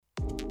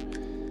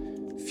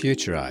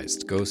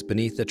Futurized goes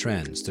beneath the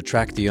trends to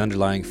track the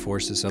underlying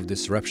forces of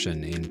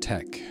disruption in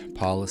tech,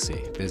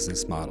 policy,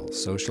 business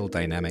models, social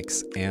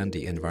dynamics, and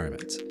the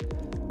environment.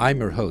 I'm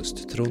your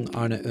host, Trond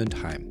Arne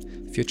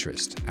Undheim,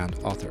 futurist and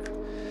author.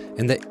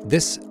 In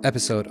this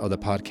episode of the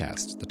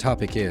podcast, the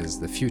topic is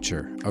the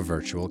future of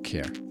virtual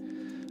care.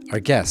 Our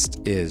guest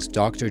is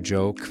Dr.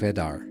 Joe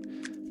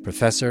Kvedar,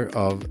 professor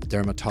of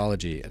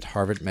dermatology at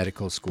Harvard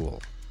Medical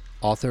School,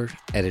 author,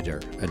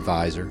 editor,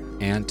 advisor,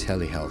 and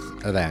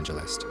telehealth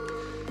evangelist.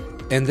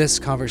 In this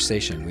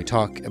conversation, we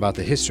talk about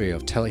the history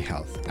of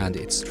telehealth and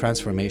its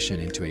transformation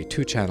into a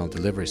two-channel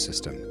delivery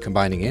system,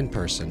 combining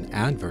in-person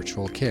and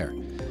virtual care.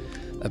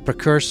 A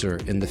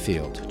precursor in the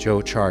field,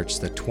 Joe charts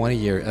the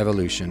 20-year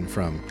evolution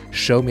from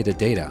show me the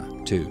data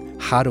to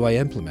how do I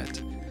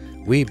implement.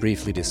 We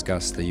briefly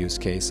discuss the use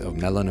case of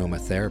melanoma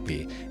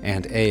therapy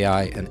and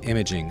AI and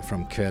imaging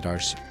from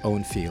Kvedar's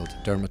own field,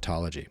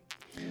 dermatology.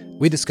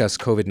 We discuss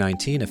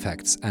COVID-19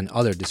 effects and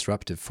other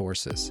disruptive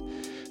forces.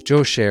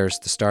 Joe shares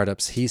the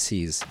startups he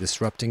sees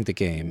disrupting the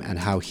game and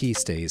how he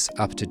stays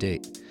up to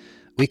date.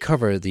 We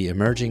cover the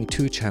emerging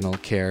two-channel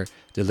care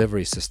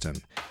delivery system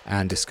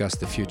and discuss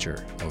the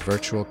future of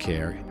virtual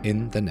care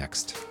in the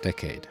next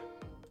decade.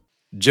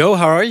 Joe,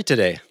 how are you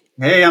today?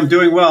 Hey, I'm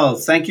doing well.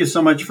 Thank you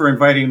so much for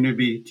inviting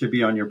me to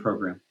be on your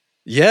program.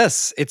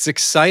 Yes, it's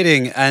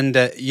exciting. And,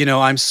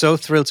 I'm so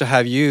thrilled to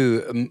have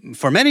you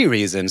for many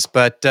reasons.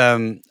 But,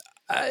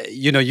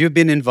 you've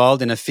been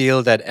involved in a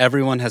field that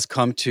everyone has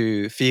come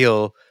to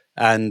feel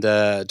and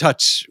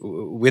touch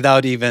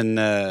without even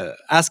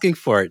asking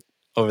for it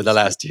over the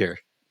last year.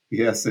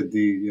 Yes,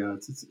 indeed. Yeah,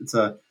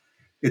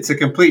 it's a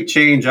complete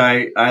change.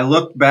 I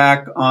look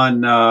back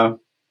on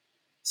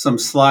some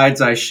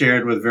slides I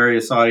shared with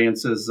various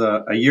audiences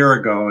a year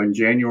ago in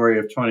January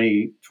of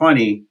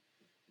 2020,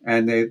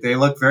 and they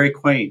look very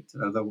quaint.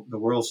 The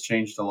world's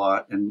changed a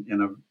lot,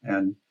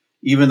 and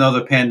even though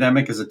the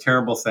pandemic is a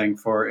terrible thing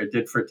it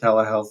did for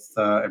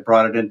telehealth, it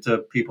brought it into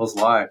people's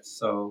lives.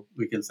 So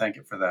we can thank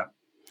it for that.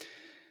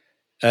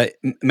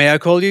 May I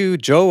call you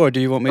Joe, or do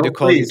you want me to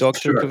call please, you Dr.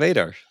 Sure.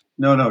 Kvedar?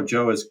 No,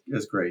 Joe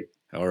is great.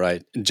 All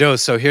right. Joe,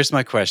 so here's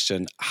my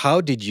question.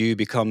 How did you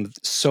become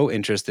so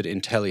interested in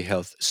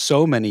telehealth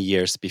so many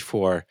years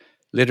before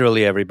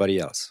literally everybody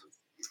else?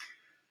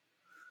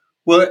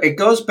 Well, it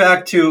goes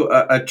back to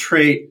a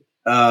trait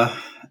that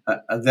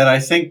I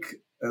think,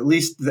 at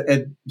least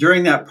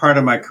during that part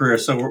of my career,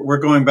 so we're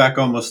going back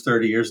almost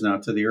 30 years now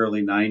to the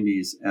early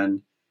 90s.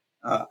 And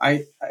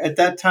at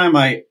that time,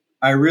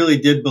 I really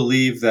did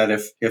believe that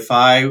if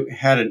I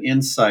had an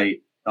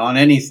insight on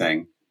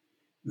anything,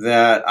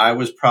 that I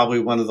was probably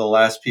one of the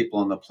last people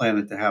on the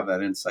planet to have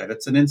that insight.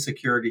 It's an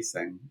insecurity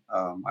thing.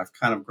 I've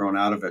kind of grown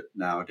out of it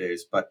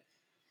nowadays, but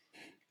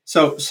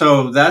so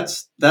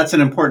that's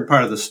an important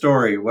part of the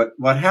story.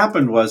 What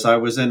happened was I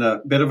was in a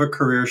bit of a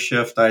career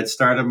shift. I had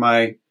started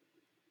my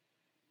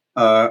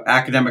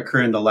academic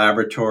career in the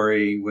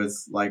laboratory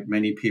with, like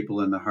many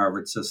people in the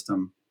Harvard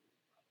system,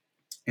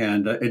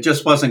 and it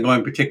just wasn't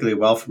going particularly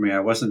well for me. I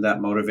wasn't that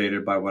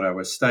motivated by what I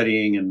was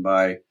studying and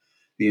by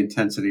the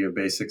intensity of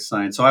basic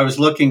science. So I was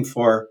looking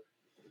for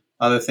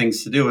other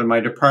things to do. And my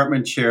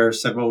department chair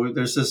said, well,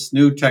 there's this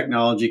new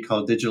technology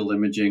called digital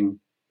imaging.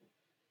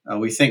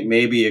 We think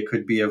maybe it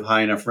could be of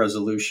high enough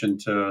resolution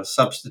to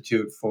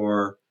substitute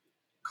for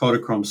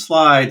Kodachrome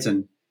slides,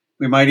 and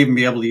we might even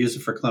be able to use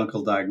it for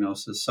clinical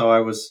diagnosis. So I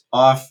was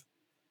off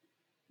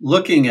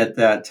looking at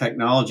that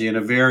technology in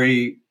a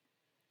very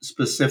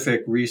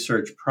specific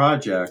research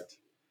project.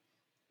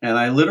 And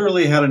I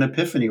literally had an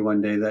epiphany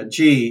one day that,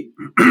 gee,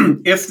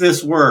 if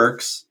this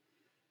works,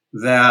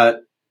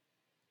 that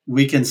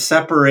we can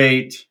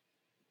separate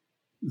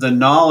the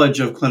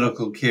knowledge of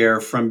clinical care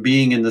from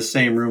being in the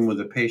same room with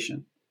a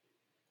patient.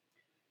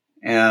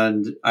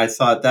 And I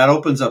thought that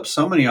opens up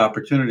so many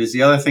opportunities.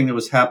 The other thing that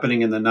was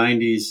happening in the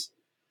 90s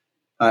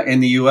in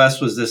the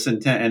U.S. was this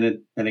intense,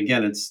 and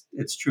again,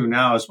 it's true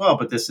now as well,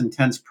 but this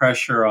intense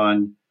pressure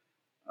on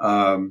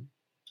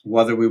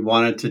whether we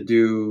wanted to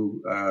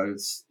do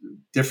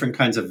different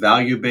kinds of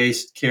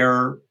value-based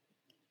care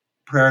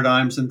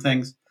paradigms and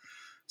things.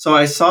 So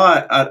I saw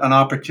an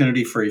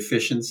opportunity for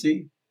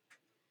efficiency.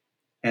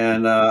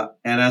 And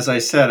as I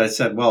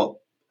said, well,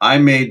 I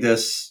made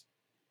this,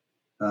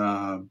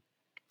 I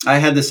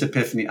had this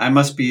epiphany. I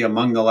must be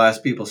among the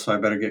last people, so I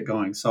better get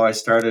going. So I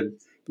started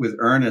with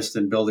earnest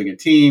in building a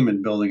team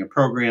and building a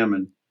program,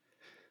 and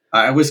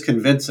I was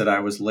convinced that I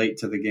was late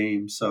to the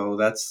game. So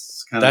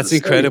that's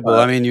incredible.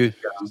 I mean,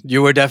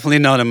 you were definitely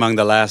not among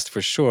the last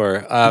for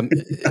sure.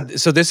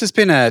 So this has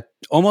been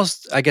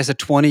almost, I guess, a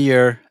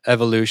 20-year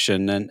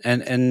evolution. And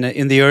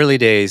in the early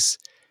days,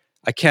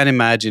 I can't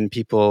imagine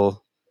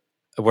people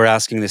were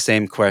asking the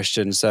same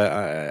questions.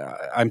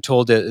 I'm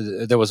told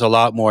that there was a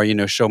lot more,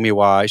 show me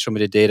why, show me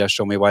the data,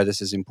 show me why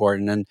this is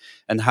important.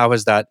 And how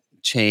has that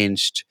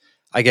changed,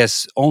 I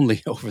guess,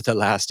 only over the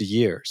last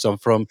year? So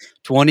from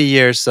 20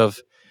 years of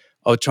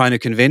trying to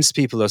convince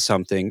people of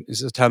something.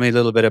 So tell me a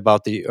little bit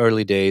about the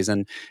early days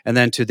and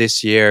then to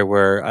this year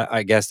where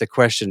I guess the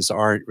questions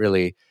aren't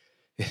really,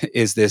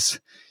 is this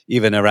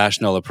even a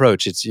rational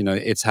approach. It's,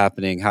 it's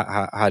happening.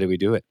 How do we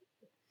do it?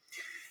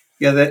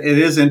 Yeah, that it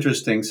is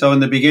interesting. So in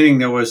the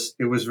beginning, it was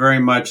very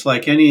much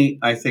like any,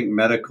 I think,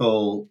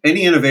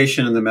 any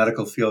innovation in the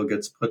medical field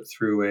gets put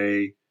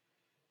through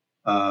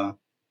a,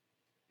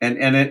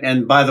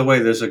 and by the way,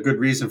 there's a good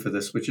reason for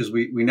this, which is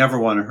we never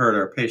want to hurt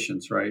our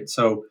patients, right?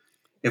 So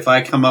if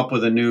I come up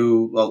with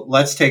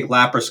let's take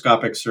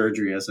laparoscopic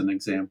surgery as an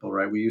example,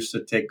 right? We used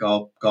to take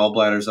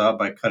gallbladders out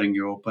by cutting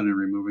you open and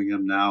removing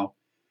them. Now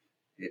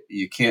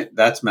you can't,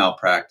 that's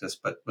malpractice.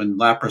 But when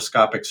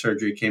laparoscopic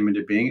surgery came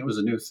into being, it was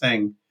a new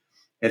thing.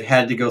 It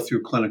had to go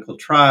through clinical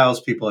trials.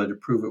 People had to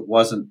prove it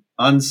wasn't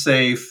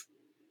unsafe.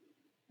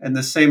 And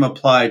the same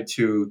applied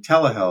to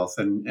telehealth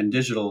and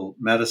digital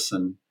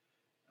medicine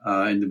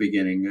in the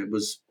beginning. It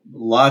was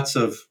lots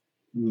of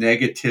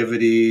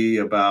negativity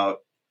about,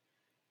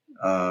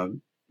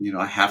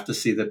 I have to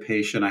see the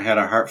patient. I had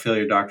a heart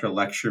failure doctor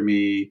lecture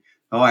me.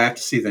 Oh, I have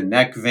to see the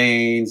neck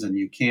veins and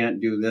you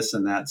can't do this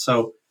and that.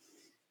 So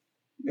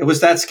it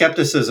was that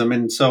skepticism.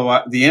 And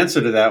so the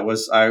answer to that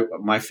was,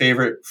 my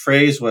favorite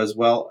phrase was,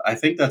 well, I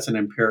think that's an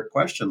empiric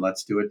question.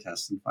 Let's do a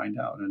test and find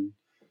out. And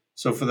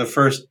so for the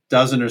first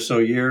dozen or so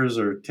years,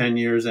 or 10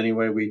 years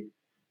anyway,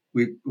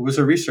 it was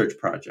a research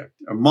project,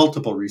 or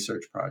multiple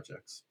research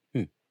projects,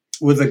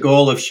 with the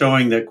goal of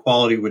showing that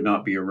quality would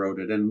not be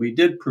eroded. And we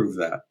did prove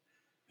that.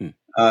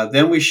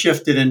 Then we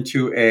shifted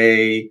into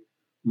a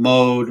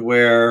mode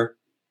where,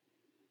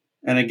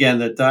 and again,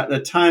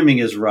 the timing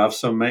is rough,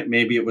 so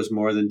maybe it was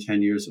more than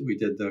 10 years that we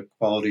did the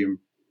quality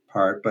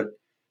part, but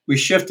we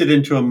shifted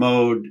into a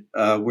mode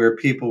where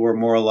people were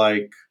more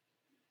like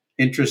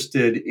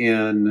interested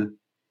in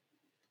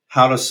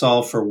how to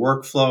solve for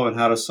workflow and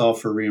how to solve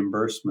for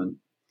reimbursement.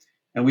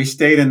 And we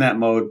stayed in that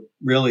mode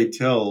really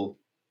till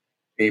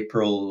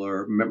April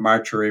or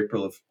March or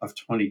April of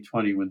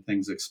 2020, when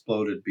things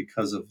exploded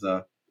because of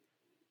the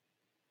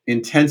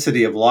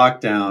intensity of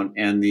lockdown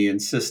and the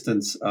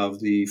insistence of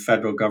the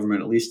federal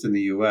government, at least in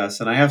the US.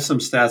 And I have some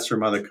stats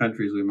from other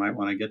countries. We might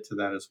want to get to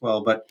that as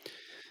well. But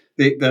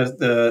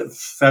the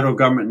federal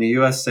government in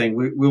the US saying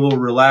we will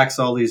relax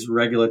all these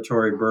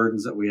regulatory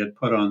burdens that we had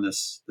put on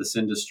this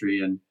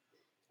industry, and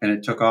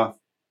it took off.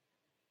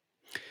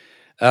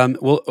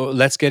 Well,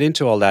 let's get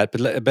into all that.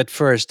 But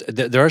first,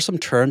 there are some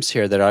terms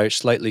here that are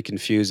slightly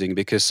confusing,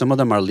 because some of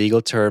them are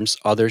legal terms,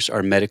 others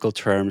are medical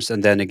terms,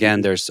 and then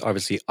again, there's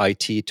obviously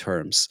IT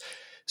terms.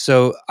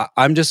 So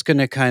I'm just going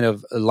to kind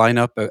of line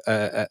up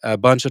a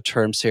bunch of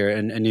terms here,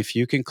 and if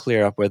you can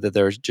clear up whether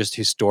they're just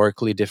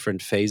historically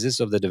different phases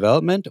of the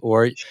development,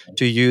 or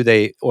to you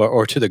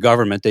or to the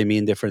government they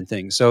mean different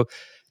things. So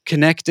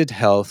connected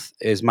health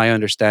is my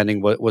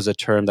understanding was a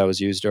term that was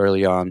used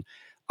early on.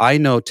 I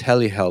know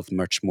telehealth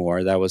much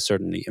more. That was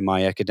certainly in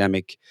my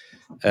academic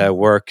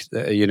work,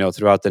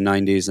 throughout the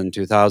 90s and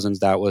 2000s.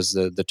 That was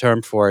the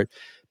term for it.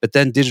 But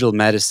then digital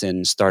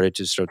medicine started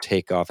to sort of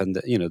take off,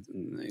 and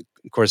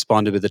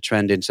corresponded with the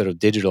trend in sort of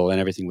digital, and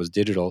everything was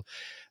digital.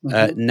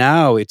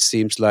 Now it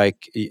seems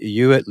like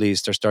you at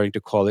least are starting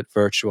to call it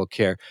virtual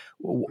care.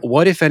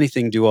 What, if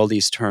anything, do all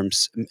these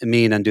terms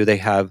mean, and do they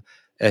have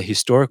a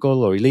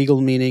historical or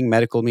legal meaning,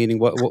 medical meaning?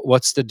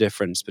 What's the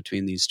difference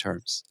between these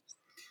terms?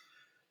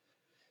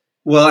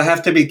 Well, I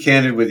have to be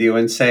candid with you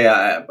and say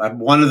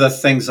one of the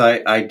things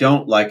I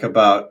don't like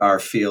about our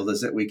field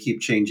is that we keep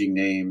changing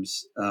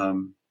names.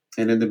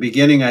 And in the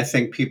beginning, I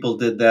think people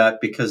did that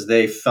because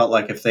they felt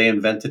like if they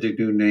invented a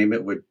new name,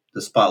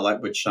 the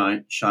spotlight would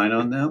shine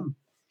on them.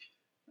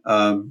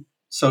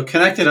 So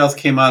Connected Health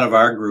came out of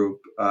our group.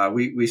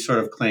 We sort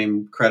of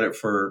claim credit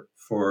for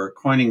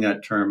coining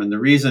that term. And the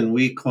reason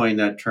we coined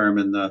that term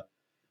in the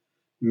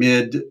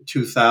mid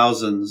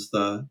 2000s,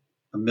 the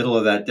middle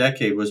of that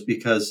decade, was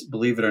because,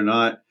 believe it or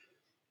not,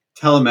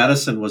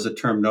 telemedicine was a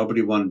term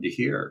nobody wanted to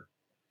hear.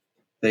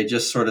 They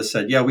just sort of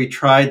said, yeah, we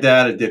tried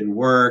that. It didn't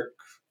work.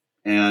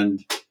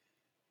 And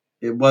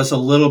it was a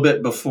little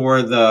bit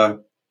before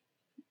the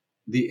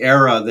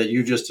era that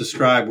you just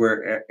described,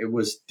 where it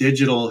was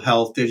digital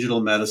health,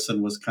 digital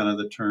medicine was kind of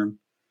the term.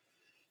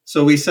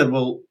 So we said,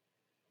 well,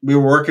 we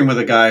were working with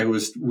a guy who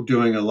was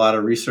doing a lot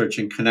of research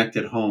in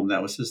connected home.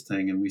 That was his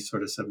thing. And we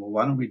sort of said, well,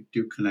 why don't we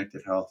do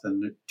connected health?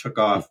 And it took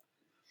off.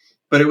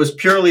 But it was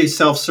purely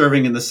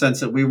self-serving in the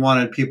sense that we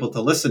wanted people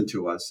to listen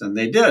to us, and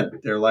they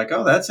did. They're like,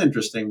 "Oh, that's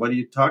interesting. What are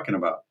you talking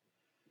about?"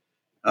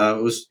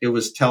 It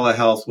was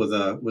telehealth with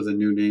a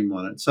new name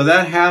on it. So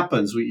that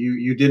happens.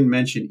 You didn't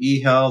mention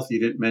e-health. You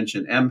didn't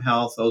mention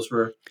m-health. Those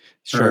were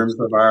terms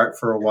of art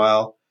for a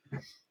while.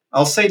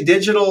 I'll say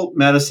digital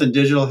medicine,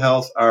 digital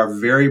health are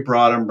very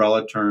broad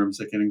umbrella terms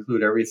that can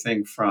include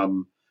everything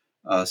from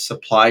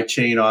supply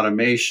chain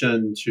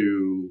automation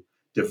to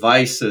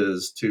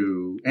devices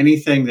to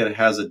anything that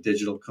has a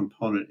digital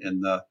component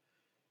in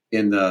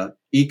the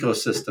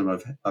ecosystem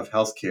of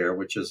healthcare,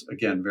 which is,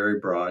 again, very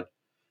broad.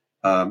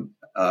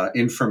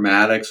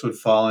 Informatics would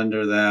fall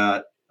under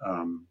that.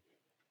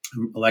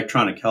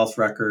 Electronic health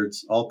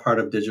records, all part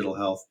of digital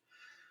health.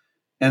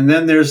 And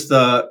then there's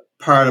the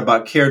part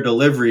about care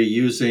delivery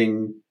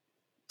using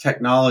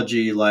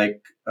technology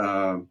like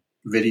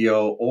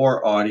video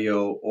or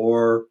audio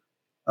or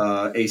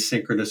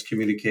asynchronous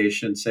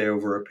communication, say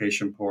over a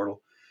patient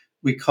portal.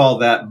 We call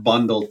that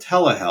bundle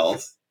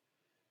telehealth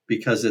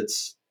because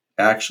it's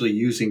actually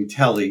using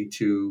tele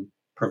to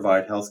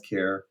provide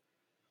healthcare.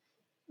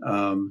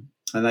 And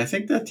I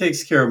think that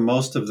takes care of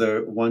most of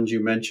the ones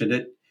you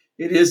mentioned.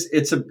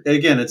 It's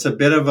a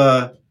bit of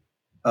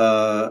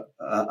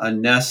a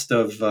nest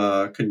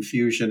of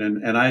confusion,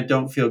 and I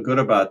don't feel good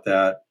about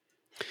that.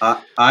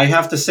 I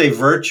have to say,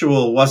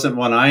 virtual wasn't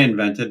one I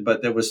invented,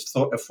 but it was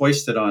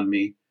foisted on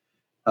me.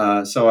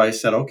 So I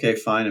said, okay,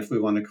 fine, if we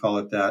want to call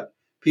it that.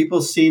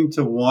 People seem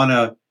to want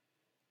to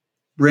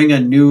bring a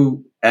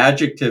new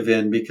adjective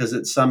in because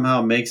it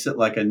somehow makes it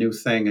like a new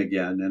thing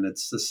again, and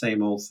it's the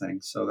same old thing.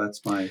 So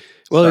that's my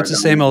Well, it's start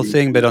the down same old the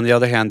thing, but on the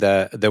other hand,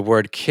 the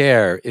word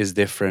care is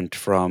different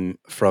from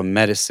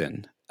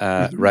medicine,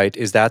 Mhm. right?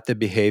 Is that the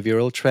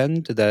behavioral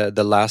trend,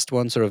 the last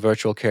one, sort of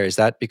virtual care? Is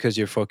that because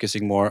you're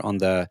focusing more on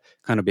the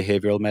kind of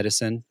behavioral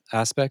medicine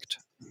aspect?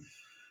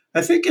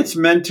 I think it's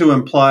meant to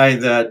imply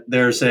that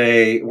there's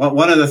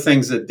one of the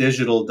things that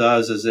digital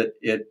does is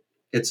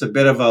it's a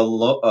bit of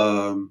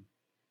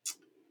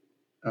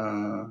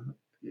uh,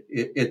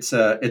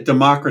 it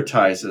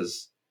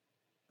democratizes,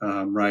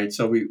 right?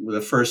 So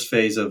the first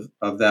phase of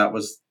that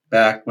was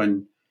back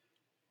when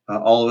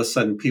all of a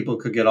sudden people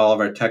could get all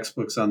of our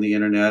textbooks on the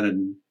internet,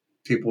 and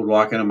people would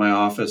walk into my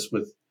office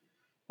with,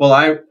 well,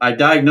 I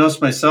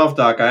diagnosed myself,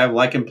 doc. I have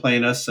lichen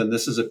planus, and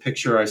this is a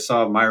picture I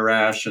saw of my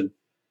rash, and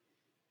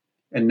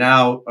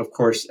now, of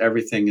course,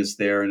 everything is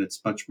there, and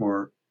it's much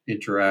more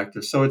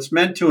interactive. So it's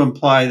meant to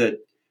imply that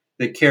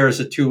care is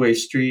a two-way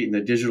street, and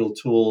the digital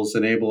tools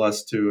enable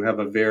us to have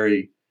a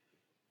very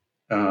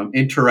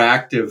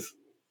interactive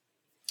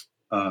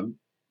um,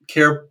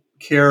 care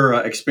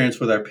experience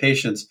with our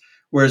patients.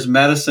 Whereas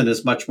medicine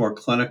is much more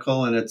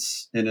clinical in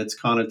its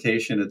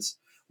connotation. It's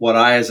what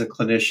I, as a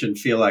clinician,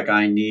 feel like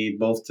I need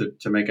both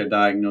to make a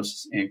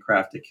diagnosis and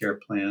craft a care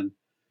plan,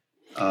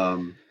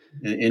 um,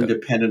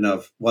 independent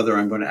of whether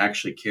I'm going to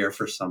actually care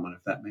for someone.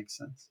 If that makes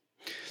sense.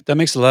 That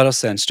makes a lot of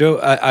sense. Joe,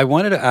 I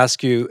wanted to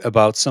ask you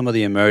about some of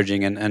the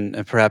emerging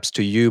and perhaps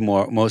to you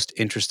most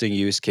interesting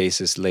use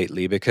cases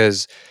lately,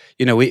 because,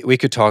 we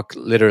could talk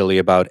literally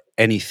about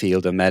any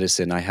field of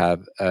medicine. I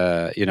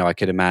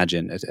could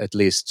imagine at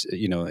least,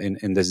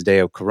 in this day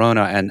of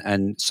Corona,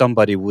 and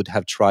somebody would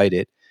have tried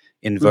it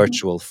in Mm-hmm.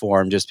 virtual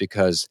form just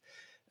because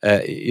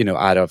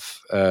out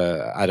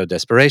of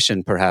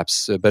desperation,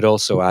 perhaps, but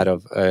also out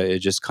of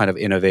just kind of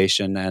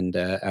innovation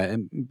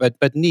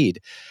but need.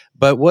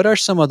 But what are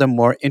some of the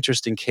more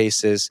interesting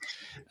cases?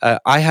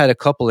 I had a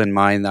couple in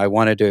mind. I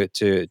wanted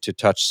to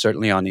touch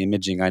certainly on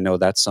imaging. I know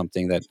that's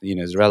something that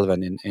is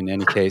relevant in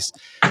any case,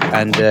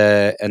 and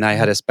I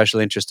had a special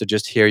interest to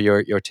just hear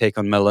your take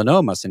on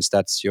melanoma, since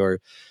that's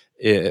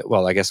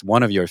well, I guess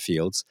one of your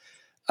fields.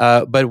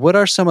 But what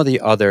are some of the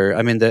other?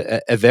 I mean,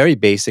 a very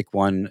basic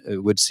one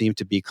would seem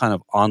to be kind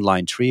of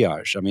online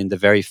triage. I mean, the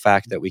very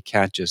fact that we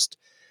can't just,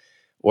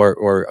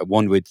 or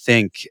one would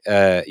think,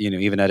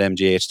 even at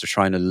MGH, they're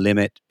trying to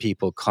limit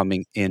people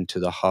coming into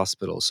the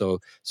hospital. So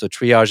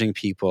triaging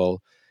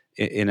people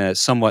in a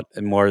somewhat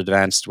more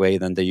advanced way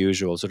than the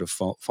usual sort of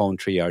phone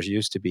triage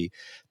used to be.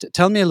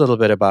 Tell me a little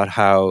bit about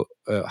how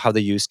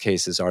the use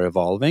cases are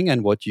evolving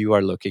and what you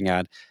are looking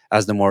at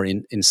as the more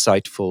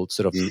insightful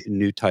sort of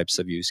new types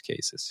of use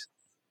cases.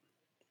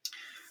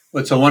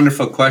 Well, it's a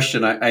wonderful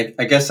question.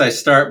 I guess I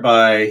start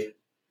by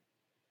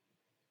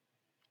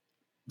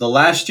the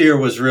last year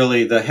was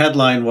really, the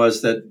headline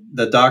was that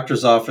the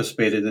doctor's office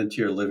made it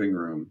into your living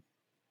room.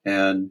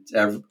 And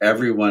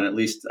everyone, at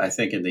least I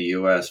think in the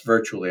US,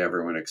 virtually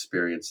everyone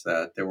experienced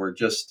that.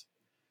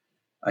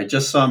 I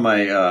just saw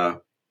my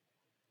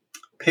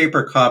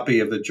paper copy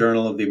of the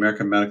Journal of the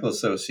American Medical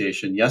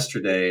Association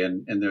yesterday,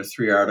 and there are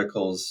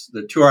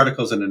two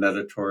articles and an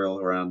editorial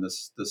around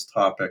this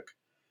topic.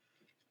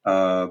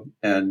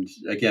 And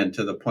again,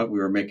 to the point we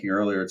were making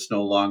earlier, it's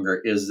no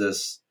longer, is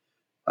this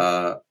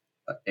uh,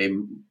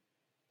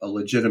 a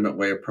legitimate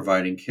way of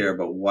providing care,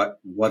 but what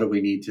do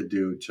we need to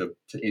do to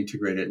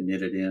integrate it and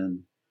knit it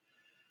in?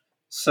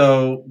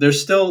 So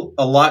there's still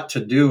a lot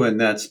to do in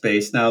that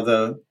space. Now,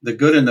 the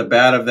good and the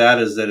bad of that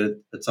is that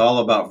it's all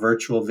about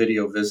virtual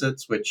video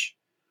visits, which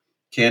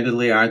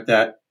candidly aren't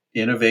that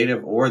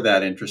innovative or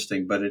that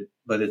interesting,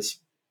 but it's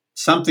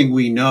something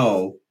we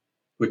know,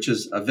 which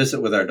is a visit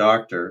with our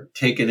doctor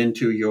taken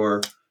into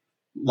your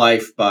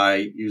life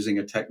by using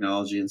a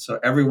technology. And so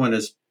everyone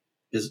is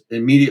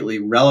immediately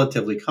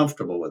relatively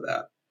comfortable with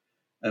that,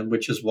 and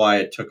which is why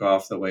it took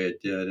off the way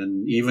it did.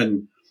 And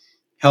even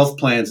health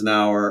plans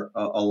now are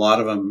a lot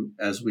of them,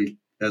 as we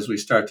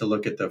start to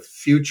look at the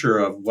future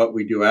of what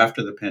we do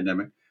after the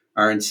pandemic,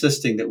 are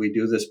insisting that we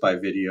do this by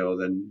video.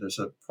 Then there's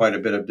quite a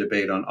bit of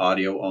debate on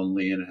audio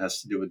only, and it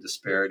has to do with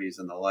disparities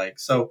and the like.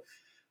 So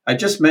I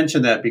just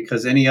mentioned that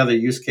because any other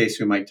use case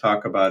we might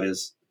talk about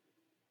is,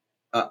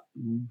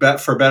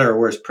 for better or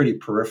worse, pretty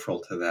peripheral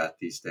to that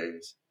these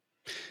days.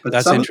 But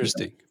That's some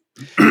interesting.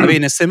 I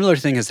mean, a similar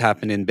thing has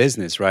happened in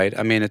business, right?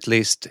 I mean, at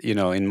least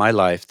in my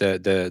life,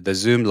 the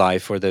Zoom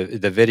life or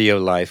the video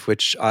life,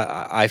 which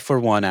I for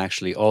one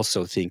actually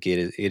also think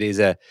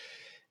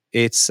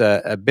it's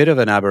a bit of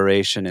an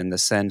aberration in the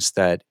sense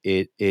that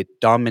it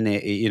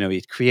dominate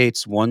it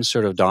creates one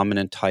sort of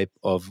dominant type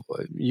of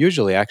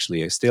usually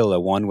actually still a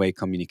one-way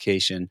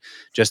communication,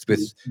 just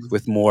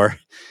with more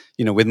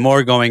with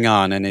more going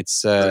on, and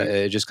Right.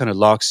 it just kind of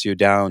locks you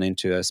down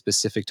into a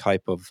specific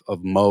type of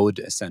mode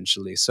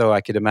essentially. So I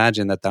could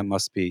imagine that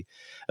must be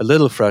a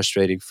little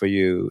frustrating for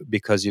you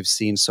because you've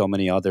seen so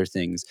many other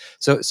things.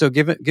 So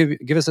give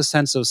us a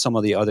sense of some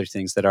of the other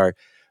things that are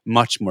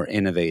much more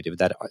innovative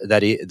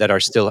that are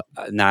still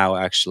now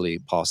actually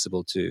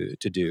possible to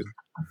do.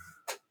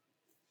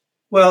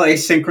 Well,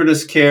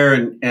 asynchronous care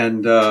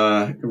and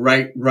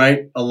right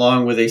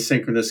along with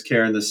asynchronous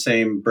care in the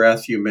same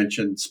breath, you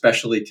mentioned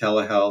specialty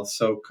telehealth.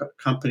 So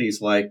companies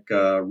like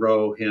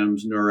Ro,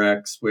 Hims,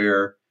 Nurex,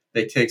 where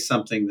they take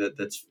something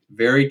that's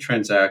very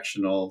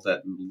transactional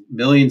that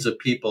millions of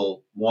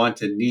people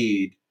want and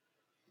need,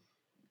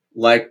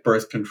 like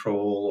birth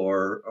control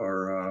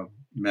or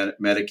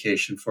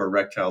medication for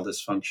erectile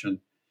dysfunction,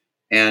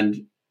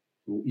 and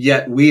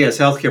yet we as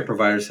healthcare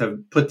providers have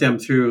put them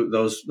through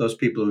those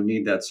people who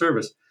need that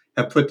service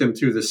have put them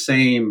through the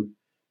same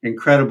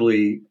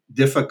incredibly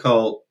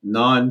difficult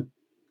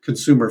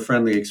non-consumer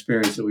friendly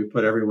experience that we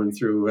put everyone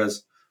through who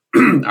has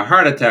a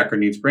heart attack or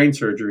needs brain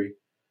surgery.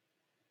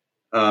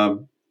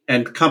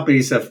 And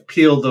companies have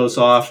peeled those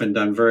off and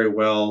done very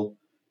well,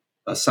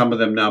 some of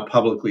them now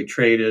publicly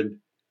traded,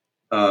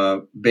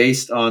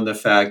 based on the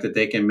fact that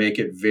they can make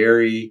it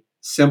very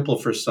simple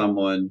for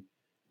someone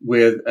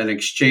with an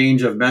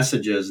exchange of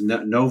messages,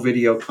 no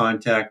video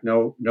contact,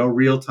 no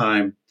real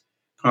time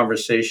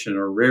conversation,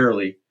 or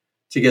rarely,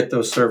 to get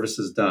those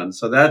services done.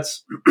 So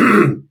that's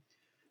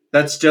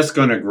that's just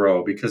going to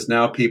grow because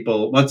now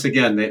people, once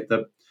again,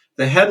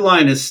 the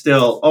headline is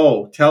still,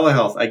 oh,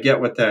 telehealth, I get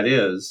what that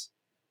is.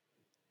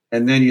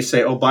 And then you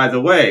say, oh, by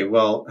the way,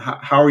 well,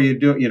 how are you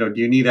doing? Do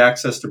you need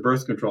access to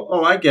birth control?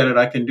 Oh, I get it.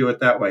 I can do it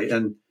that way.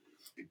 And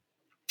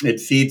it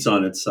feeds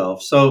on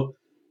itself. So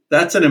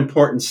that's an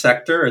important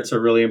sector. It's a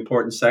really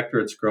important sector.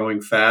 It's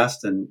growing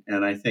fast, and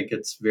I think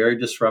it's very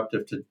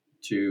disruptive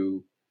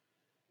to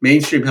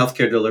mainstream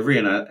healthcare delivery.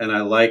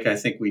 I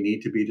think we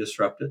need to be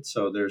disrupted.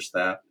 So there's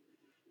that.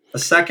 A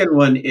second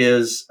one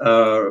is,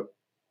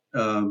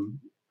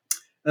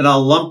 and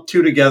I'll lump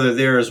two together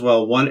there as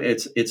well. One,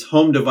 it's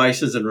home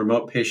devices and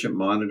remote patient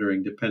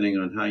monitoring, depending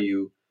on how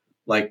you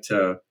like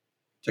to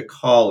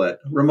call it.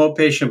 Remote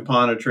patient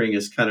monitoring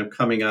is kind of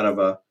coming out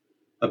of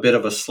a bit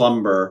of a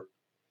slumber.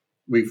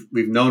 We've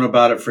known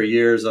about it for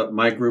years.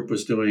 My group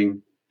was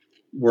doing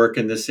work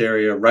in this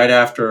area right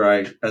after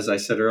as I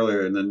said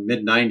earlier, in the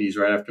mid 90s,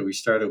 right after we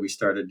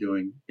started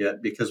doing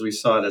it because we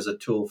saw it as a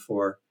tool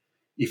for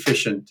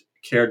efficient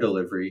care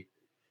delivery.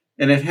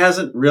 And it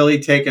hasn't really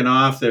taken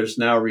off. There's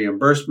now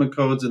reimbursement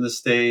codes in the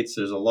States.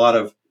 There's a lot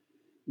of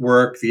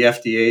work. The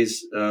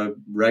FDA's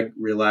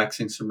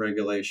relaxing some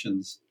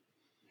regulations.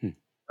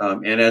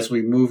 And as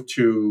we move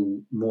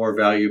to more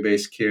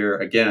value-based care,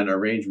 again,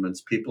 arrangements,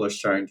 people are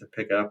starting to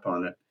pick up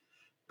on it.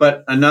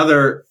 But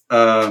another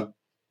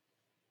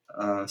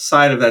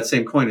side of that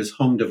same coin is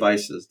home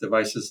devices.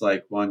 Devices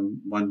like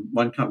one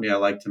company I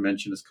like to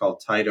mention is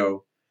called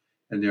Tyto,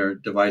 and their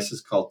device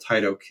is called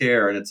Tyto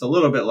Care, and it's a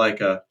little bit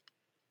like a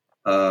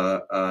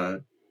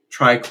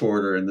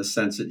tricorder in the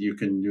sense that you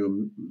can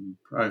do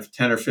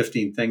 10 or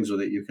 15 things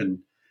with it. You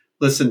can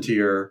listen to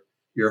your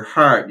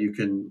heart, you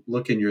can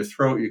look in your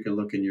throat, you can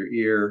look in your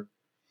ear,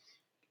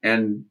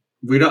 and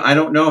I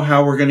don't know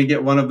how we're going to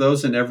get one of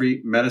those in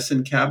every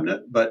medicine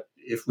cabinet, but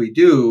if we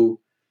do,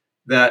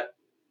 that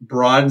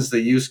broadens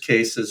the use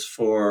cases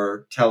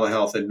for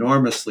telehealth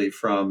enormously,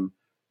 from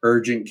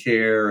urgent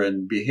care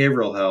and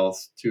behavioral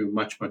health to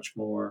much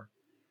more.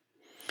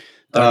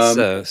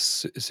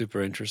 That's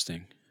super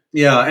interesting.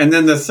 Yeah, and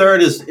then the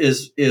third is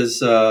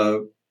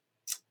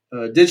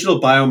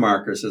digital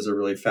biomarkers is a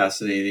really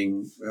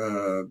fascinating,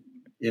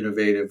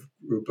 innovative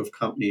group of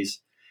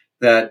companies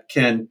that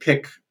can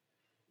pick.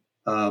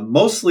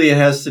 Mostly, it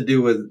has to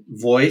do with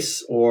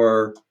voice,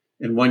 or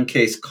in one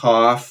case,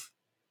 cough.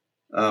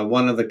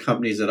 One of the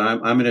companies that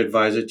I'm an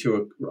advisor to,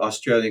 an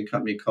Australian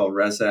company called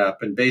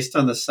ResApp, and based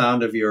on the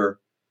sound of your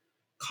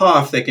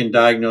cough, they can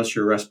diagnose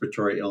your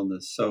respiratory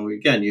illness. So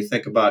again, you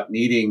think about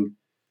needing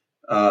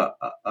a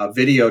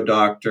video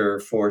doctor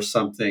for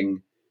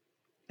something,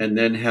 and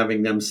then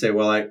having them say,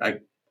 "Well,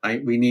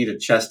 we need a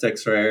chest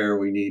X-ray, or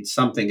we need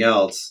something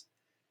else,"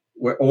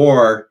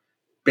 or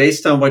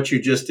based on what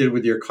you just did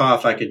with your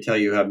cough, I can tell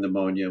you have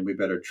pneumonia, and we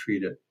better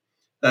treat it.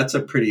 That's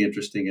a pretty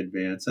interesting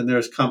advance. And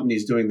there's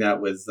companies doing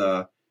that with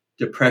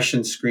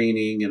depression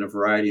screening and a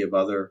variety of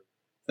other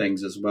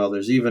things as well.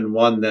 There's even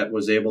one that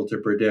was able to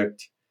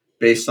predict,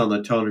 based on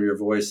the tone of your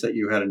voice, that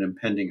you had an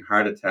impending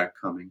heart attack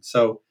coming.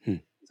 So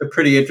it's a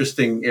pretty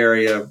interesting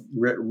area,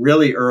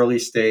 really early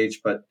stage,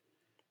 but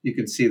you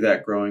can see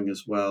that growing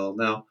as well.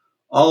 Now,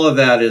 all of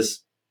that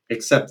is,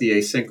 except the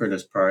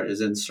asynchronous part, is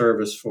in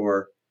service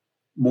for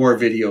more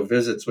video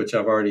visits, which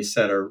I've already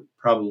said are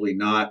probably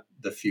not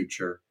the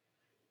future.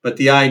 But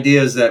the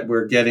idea is that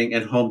we're getting,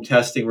 in home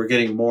testing, we're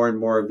getting more and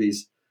more of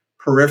these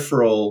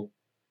peripheral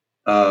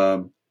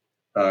um,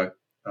 uh,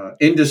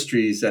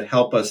 industries that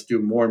help us do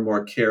more and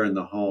more care in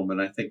the home.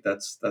 And I think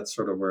that's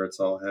sort of where it's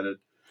all headed.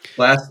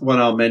 Last one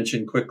I'll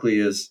mention quickly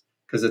is,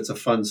 because it's a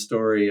fun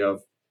story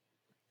of,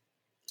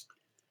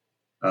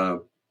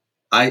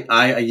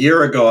 a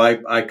year ago,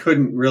 I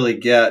couldn't really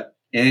get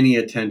any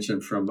attention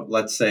from,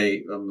 let's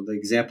say, the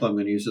example I'm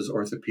going to use is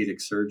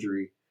orthopedic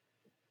surgery.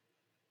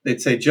 They'd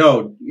say,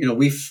 Joe,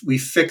 we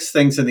fix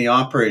things in the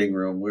operating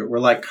room. We're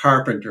like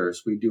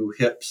carpenters. We do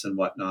hips and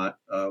whatnot.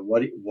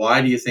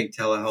 Why do you think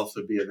telehealth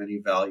would be of any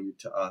value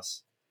to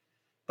us?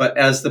 But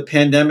as the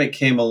pandemic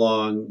came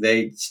along,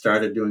 they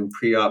started doing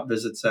pre-op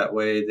visits that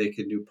way. They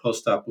can do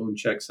post-op wound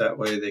checks that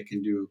way. They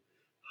can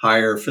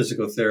hire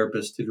physical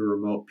therapists to do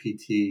remote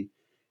PT.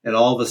 And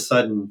all of a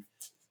sudden,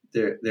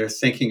 they're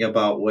thinking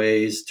about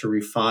ways to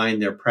refine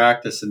their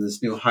practice in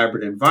this new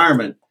hybrid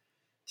environment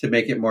to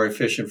make it more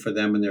efficient for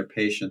them and their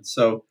patients.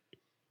 So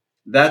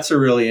that's a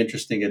really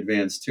interesting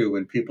advance too,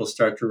 when people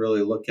start to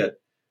really look at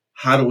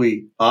how do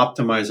we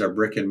optimize our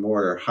brick and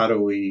mortar? How do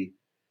we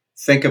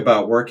think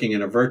about working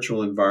in a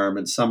virtual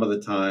environment some of the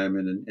time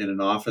and in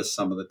an office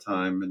some of the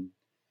time? And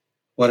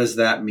what does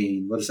that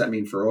mean? What does that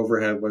mean for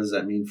overhead? What does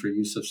that mean for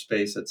use of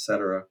space, et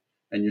cetera?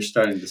 And you're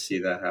starting to see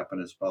that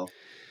happen as well.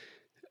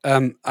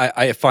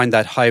 I find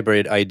that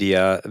hybrid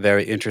idea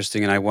very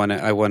interesting, and I want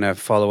to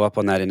follow up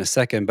on that in a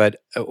second. But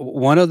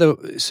one of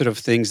the sort of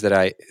things that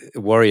I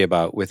worry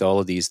about with all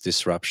of these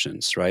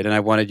disruptions, right? And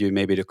I wanted you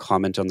maybe to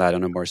comment on that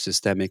in a more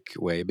systemic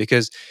way,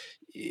 because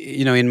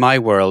in my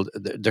world,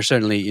 there's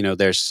certainly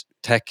there's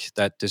tech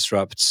that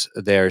disrupts.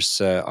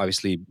 There's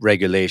obviously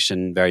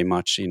regulation very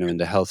much in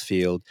the health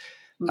field.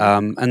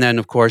 And then,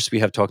 of course, we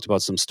have talked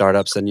about some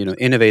startups and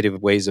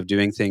innovative ways of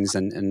doing things,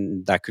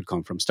 and that could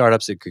come from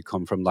startups. It could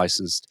come from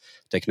licensed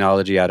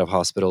technology out of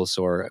hospitals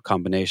or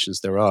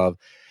combinations thereof.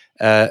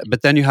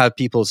 But then you have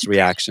people's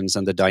reactions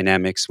and the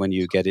dynamics when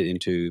you get it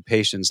into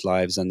patients'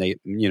 lives, and they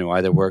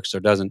either works or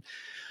doesn't.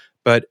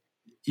 But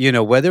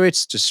whether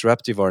it's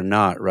disruptive or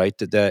not, right?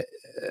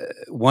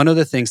 One of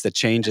the things that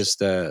changes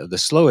the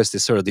slowest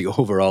is sort of the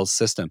overall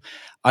system.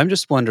 I'm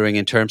just wondering,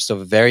 in terms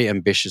of very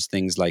ambitious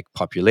things like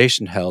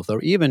population health,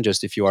 or even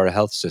just if you are a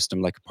health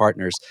system like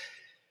Partners,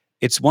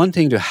 it's one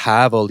thing to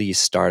have all these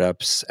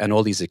startups and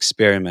all these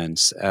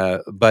experiments,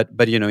 but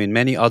in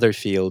many other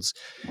fields,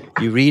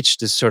 you reach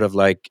this sort of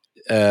like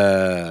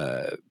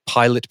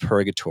pilot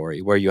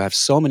purgatory where you have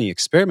so many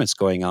experiments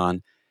going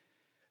on.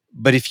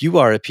 But if you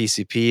are a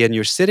PCP and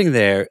you're sitting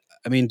there,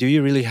 I mean, do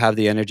you really have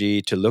the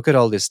energy to look at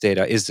all this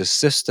data? Is the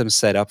system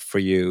set up for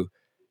you?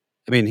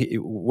 I mean,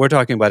 we're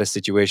talking about a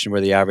situation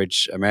where the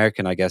average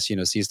American, I guess,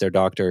 sees their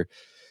doctor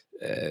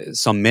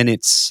some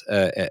minutes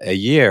a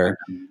year.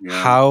 Yeah.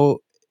 How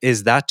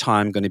is that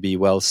time going to be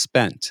well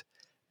spent?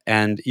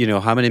 And,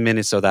 how many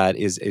minutes of that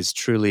is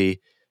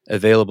truly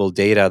available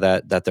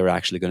data that they're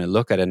actually going to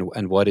look at,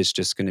 and what is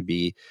just going to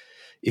be,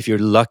 if you're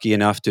lucky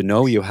enough to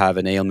know you have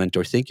an ailment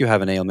or think you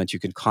have an ailment, you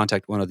can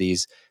contact one of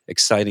these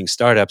exciting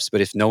startups. But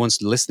if no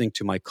one's listening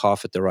to my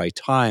cough at the right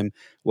time,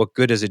 what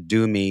good does it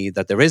do me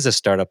that there is a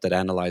startup that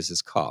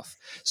analyzes cough?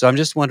 So I'm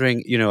just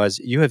wondering, as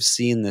you have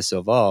seen this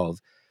evolve,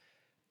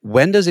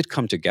 when does it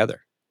come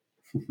together?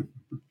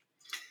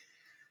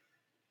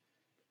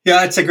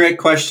 Yeah, it's a great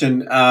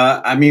question.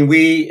 I mean,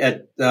 we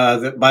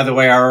by the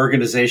way, our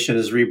organization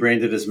is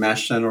rebranded as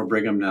Mass General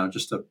Brigham now,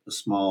 just a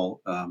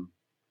small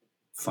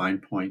fine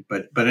point,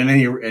 but at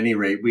any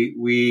rate,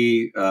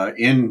 we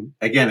in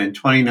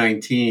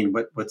 2019,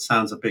 what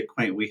sounds a bit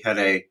quaint, we had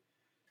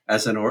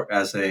as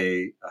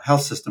a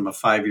health system a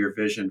 5-year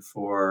vision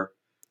for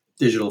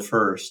digital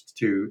first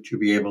to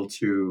be able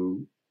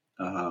to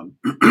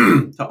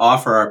to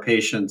offer our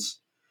patients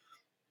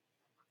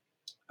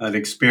an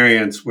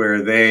experience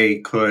where they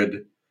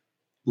could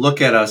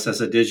look at us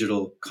as a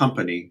digital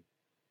company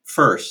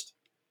first,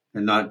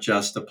 and not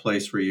just a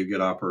place where you get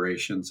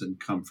operations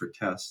and come for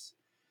tests.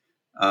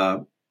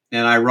 And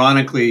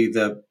ironically,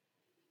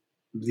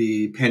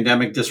 the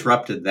pandemic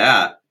disrupted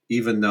that,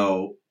 even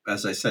though,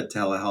 as I said,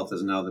 telehealth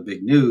is now the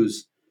big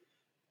news.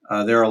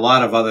 There are a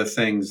lot of other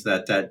things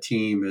that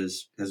team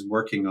is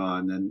working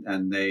on,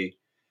 and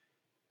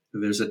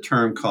there's a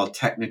term called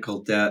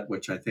technical debt,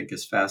 which I think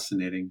is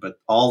fascinating. But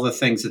all the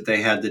things that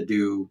they had to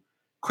do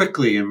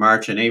quickly in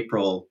March and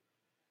April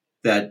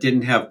that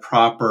didn't have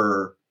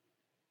proper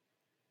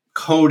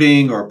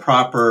coding or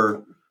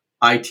proper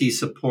IT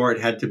support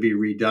had to be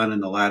redone in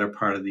the latter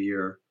part of the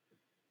year.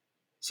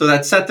 So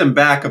that set them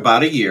back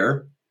about a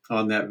year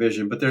on that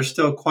vision, but they're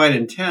still quite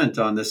intent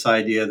on this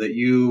idea that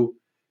you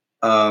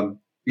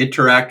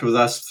interact with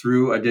us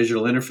through a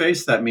digital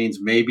interface. That means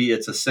maybe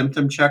it's a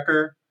symptom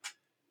checker,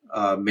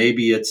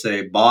 maybe it's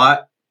a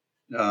bot.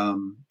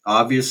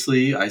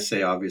 Obviously, I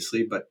say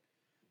obviously, but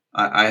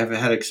I have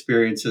had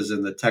experiences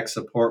in the tech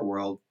support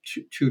world,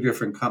 two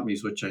different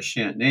companies, which I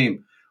shan't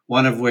name,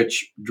 one of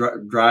which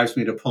drives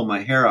me to pull my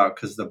hair out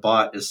because the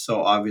bot is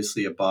so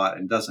obviously a bot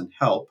and doesn't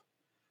help.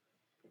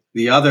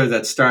 The other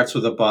that starts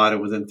with a bot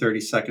and within 30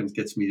 seconds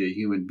gets me to a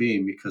human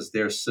being because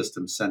their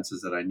system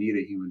senses that I need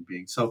a human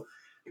being. So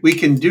we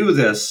can do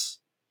this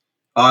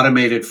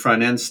automated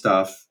front end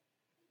stuff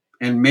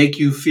and make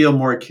you feel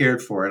more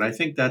cared for. And I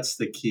think that's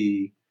the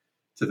key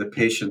to the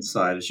patient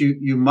side is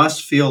you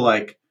must feel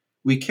like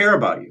we care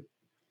about you.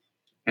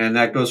 And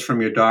that goes from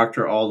your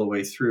doctor all the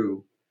way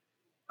through.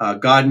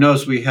 God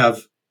knows we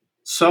have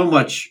so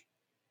much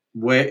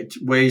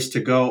ways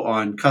to go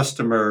on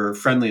customer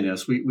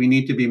friendliness. We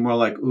need to be more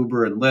like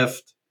Uber and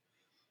Lyft.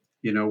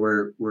 You know,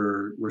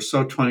 we're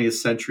so 20th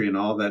century and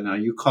all that now.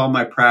 You call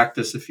my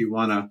practice if you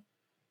want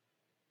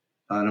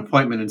an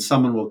appointment and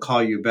someone will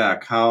call you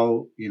back.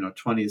 How,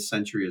 20th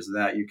century is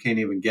that? You can't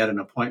even get an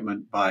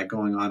appointment by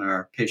going on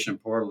our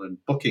patient portal and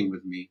booking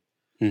with me.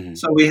 Mm-hmm.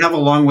 So we have a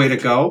long way to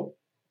go.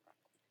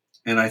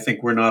 And I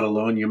think we're not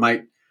alone. You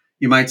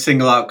might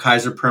single out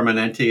Kaiser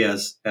Permanente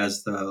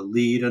as the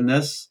lead in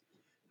this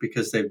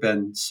because they've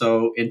been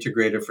so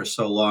integrated for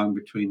so long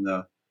between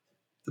the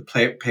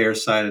payer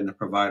side and the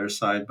provider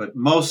side. But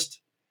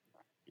most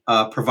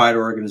provider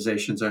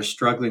organizations are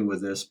struggling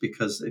with this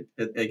because,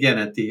 again,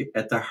 at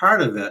the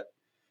heart of it,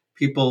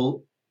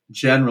 people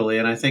generally,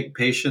 and I think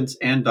patients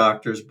and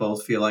doctors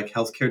both feel like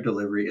healthcare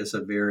delivery is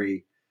a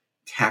very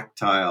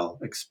tactile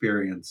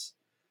experience.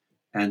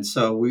 And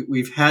so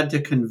we've had to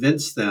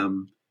convince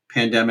them,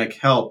 pandemic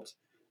helped,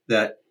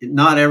 that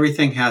not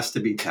everything has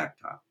to be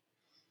tactile.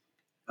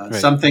 Right.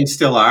 Some things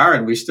still are,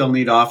 and we still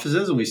need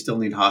offices, and we still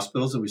need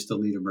hospitals, and we still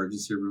need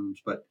emergency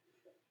rooms, but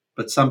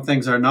some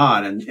things are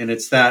not. And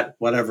it's that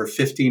whatever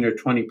 15 or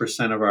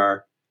 20% of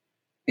our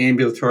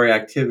ambulatory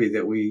activity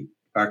that we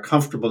are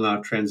comfortable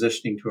now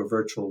transitioning to a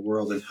virtual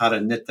world, and how to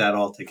knit that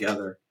all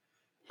together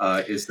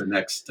is the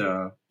next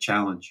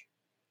challenge.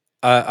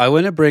 I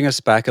want to bring us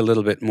back a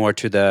little bit more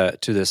to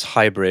this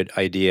hybrid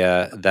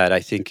idea that I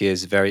think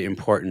is very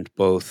important,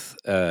 both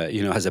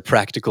as a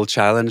practical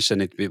challenge,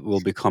 and it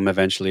will become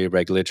eventually a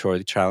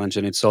regulatory challenge,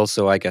 and it's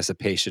also, I guess, a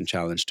patient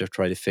challenge to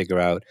try to figure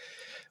out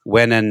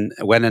when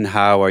and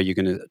how are you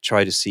going to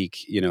try to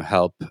seek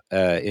help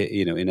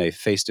in a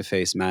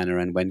face-to-face manner,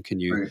 and when can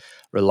you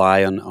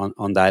rely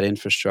on that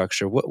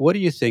infrastructure. What do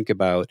you think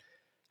about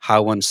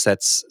how one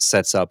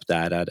sets up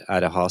that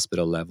at a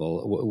hospital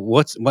level?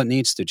 What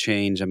needs to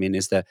change? I mean,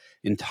 is the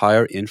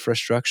entire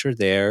infrastructure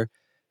there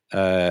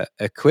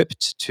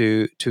equipped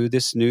to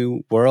this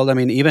new world? I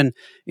mean, even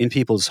in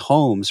people's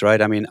homes,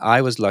 right? I mean,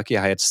 I was lucky;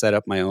 I had set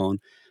up my own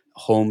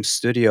home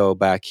studio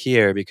back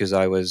here because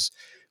I was,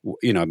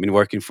 I've been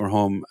working from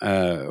home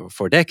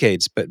for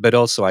decades, but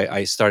also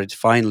I started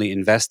finally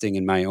investing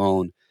in my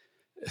own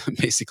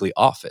basically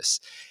office.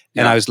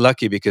 And I was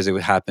lucky because it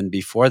would happen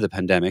before the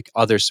pandemic.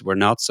 Others were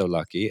not so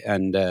lucky,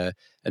 and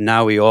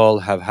now we all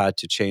have had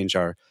to change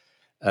our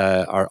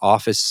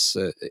office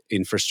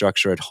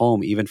infrastructure at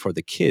home, even for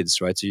the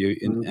kids, right? So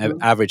an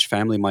average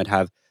family might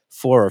have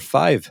 4 or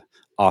 5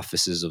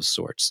 offices of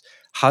sorts.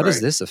 How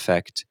does this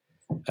affect,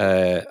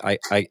 I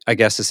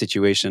guess, the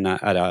situation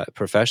at a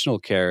professional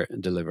care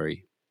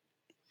delivery?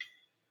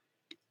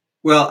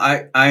 Well,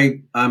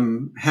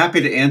 I'm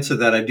happy to answer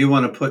that. I do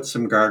want to put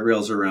some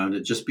guardrails around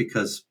it just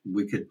because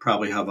we could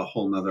probably have a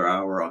whole nother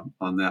hour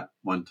on that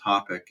one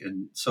topic.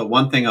 And so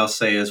one thing I'll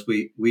say is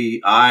we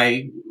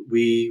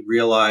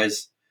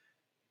realize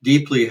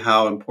deeply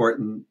how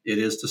important it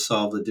is to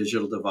solve the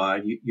digital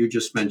divide. You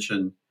just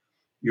mentioned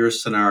your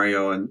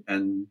scenario,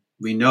 and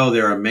we know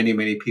there are many,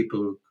 many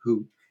people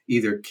who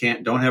either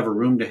don't have a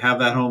room to have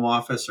that home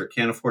office or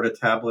can't afford a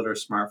tablet or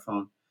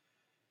smartphone.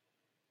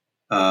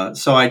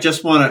 So I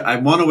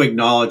want to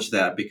acknowledge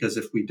that, because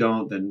if we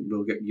don't, then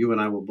you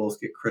and I will both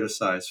get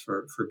criticized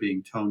for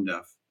being tone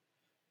deaf.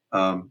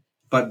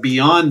 But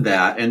beyond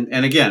that,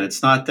 and again,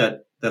 it's not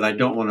that I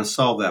don't want to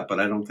solve that, but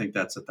I don't think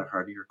that's at the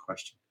heart of your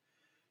question.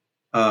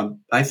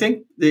 I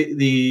think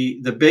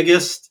the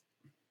biggest,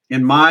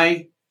 in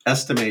my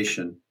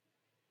estimation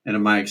and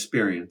in my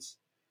experience,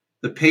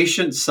 the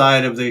patient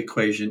side of the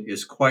equation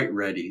is quite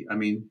ready. I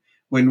mean,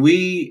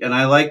 and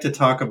I like to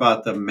talk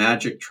about the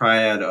magic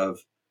triad of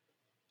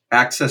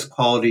access,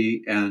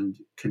 quality, and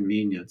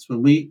convenience.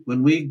 When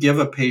we give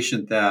a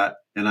patient that,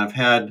 and I've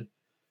had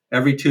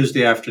every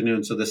Tuesday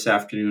afternoon, so this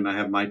afternoon I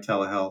have my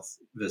telehealth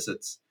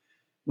visits.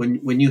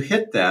 When you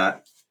hit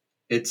that,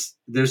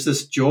 there's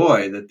this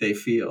joy that they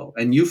feel,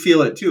 and you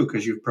feel it too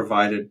because you've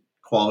provided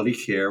quality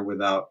care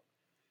without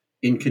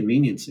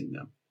inconveniencing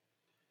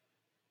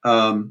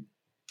them.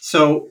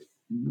 So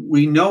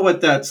we know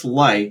what that's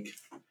like.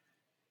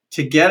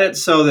 To get it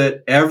so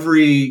that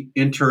every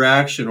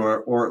interaction,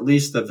 or at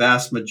least the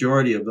vast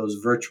majority of those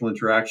virtual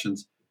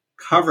interactions,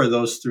 cover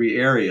those 3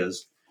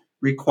 areas,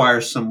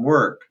 requires some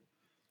work.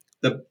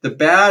 The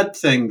bad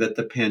thing that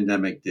the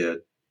pandemic did,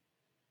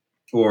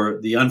 or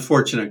the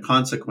unfortunate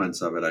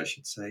consequence of it, I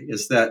should say,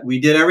 is that we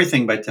did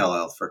everything by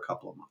telehealth for a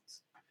couple of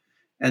months.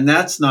 And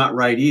that's not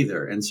right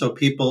either. And so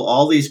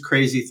all these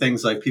crazy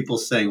things like people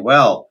saying,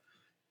 well,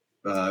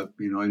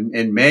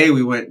 in May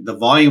the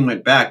volume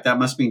went back. That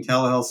must mean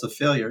telehealth's a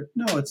failure.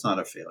 No, it's not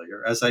a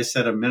failure. As I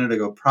said a minute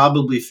ago,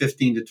 probably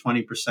 15 to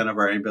 20% of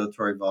our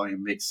ambulatory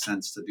volume makes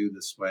sense to do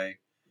this way.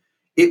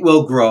 It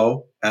will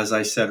grow, as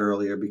I said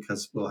earlier,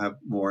 because we'll have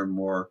more and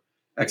more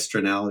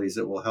externalities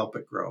that will help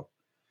it grow.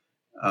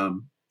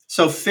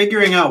 So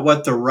figuring out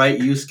what the right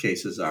use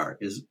cases are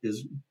is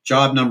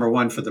job number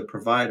one for the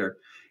provider.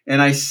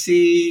 And I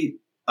see,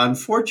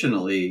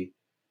 unfortunately,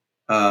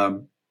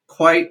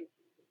 quite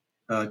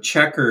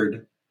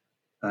checkered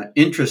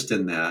interest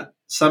in that.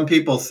 Some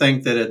people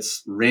think that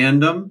it's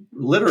random,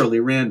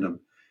 literally random.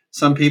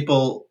 Some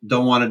people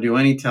don't want to do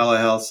any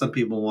telehealth. Some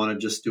people want to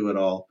just do it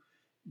all.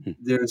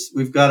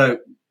 We've got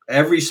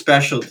every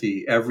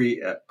specialty,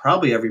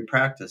 probably every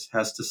practice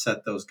has to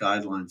set those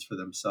guidelines for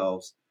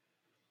themselves.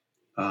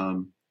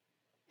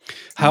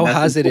 How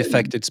has it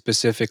affected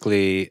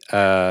specifically,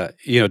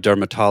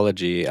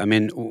 dermatology? I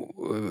mean,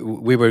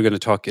 we were going to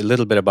talk a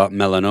little bit about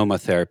melanoma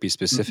therapy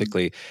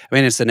specifically. Mm-hmm. I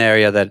mean, it's an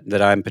area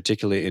that I'm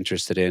particularly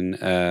interested in.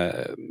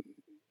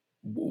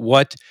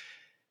 What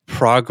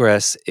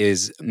progress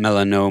is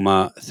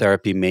melanoma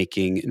therapy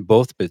making,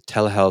 both with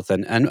telehealth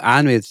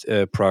and with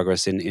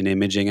progress in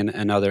imaging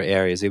and other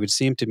areas? It would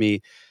seem to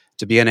me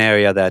to be an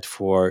area that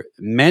for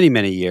many,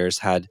 many years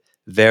had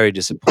very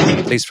disappointing,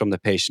 at least from the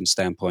patient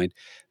standpoint,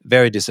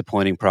 very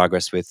disappointing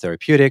progress with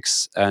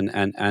therapeutics and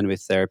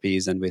with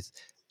therapies and with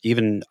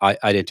even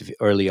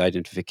early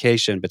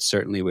identification, but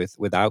certainly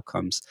with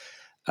outcomes.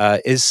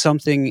 Is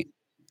something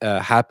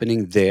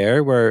happening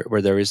there where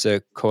there is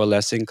a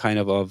coalescing kind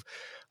of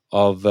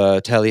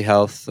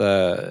telehealth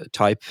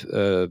type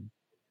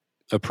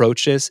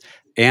approaches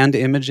and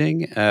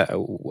imaging?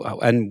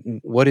 And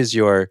what is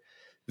your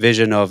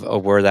vision of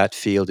where that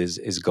field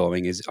is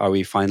going? Are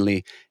we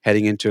finally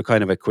heading into a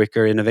kind of a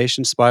quicker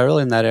innovation spiral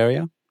in that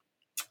area?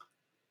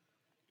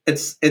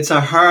 It's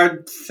a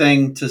hard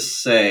thing to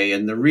say,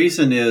 and the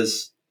reason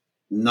is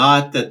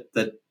not that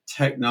the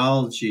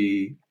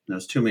technology.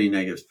 There's too many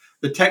negatives.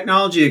 The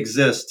technology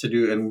exists to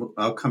do, and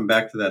I'll come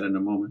back to that in a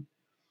moment.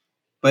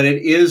 But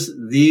it is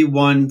the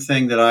one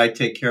thing that I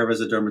take care of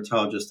as a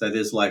dermatologist that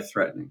is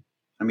life-threatening.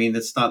 I mean,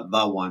 it's not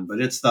the one,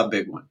 but it's the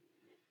big one.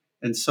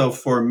 And so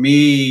for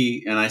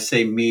me, and I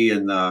say me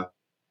in the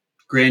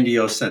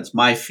grandiose sense,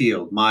 my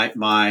field, my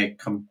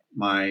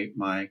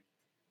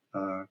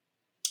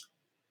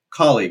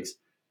colleagues,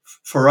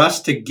 for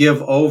us to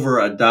give over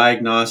a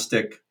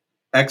diagnostic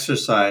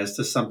exercise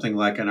to something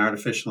like an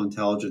artificial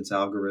intelligence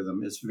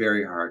algorithm is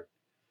very hard.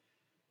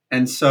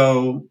 And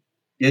so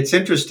it's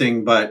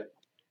interesting, but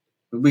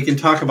we can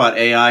talk about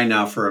AI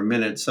now for a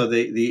minute. So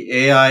the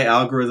AI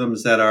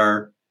algorithms that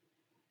are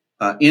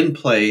in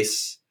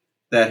place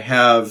that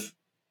have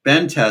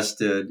been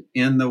tested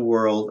in the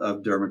world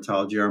of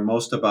dermatology are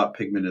most about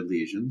pigmented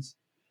lesions.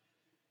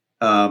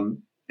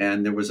 And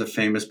there was a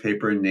famous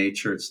paper in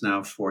Nature, it's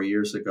now 4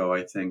 years ago,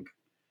 I think,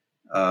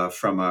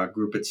 from a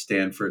group at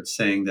Stanford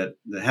saying that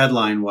the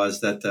headline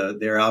was that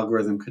their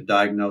algorithm could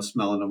diagnose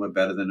melanoma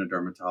better than a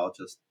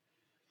dermatologist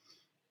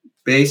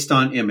based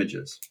on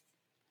images.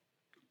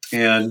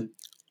 And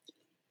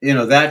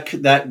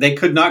that they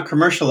could not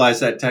commercialize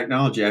that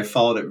technology. I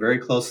followed it very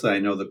closely. I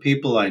know the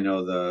people, I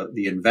know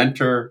the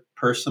inventor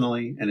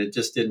personally, and it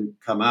just didn't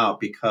come out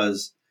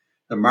because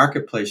the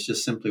marketplace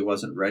just simply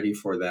wasn't ready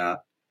for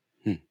that.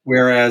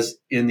 Whereas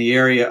in the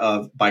area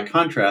of, by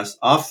contrast,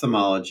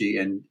 ophthalmology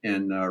and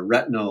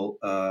retinal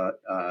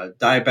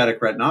diabetic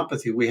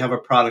retinopathy, we have a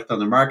product on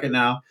the market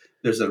now.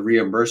 There's a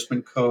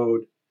reimbursement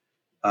code.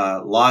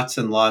 Lots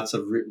and lots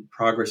of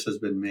progress has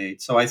been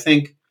made. So I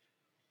think,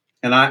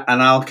 and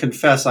I'll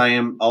confess, I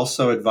am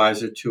also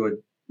advisor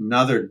to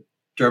another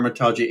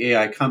dermatology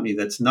AI company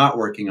that's not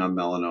working on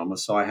melanoma.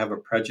 So I have a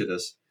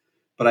prejudice,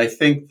 but I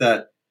think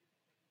that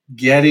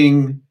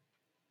getting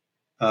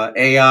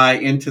AI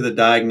into the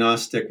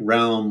diagnostic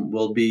realm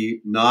will be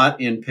not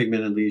in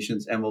pigmented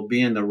lesions and will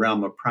be in the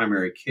realm of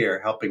primary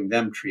care, helping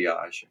them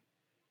triage.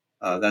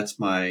 That's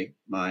my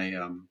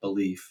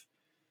belief.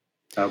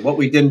 What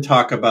we didn't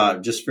talk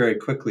about just very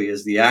quickly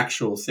is the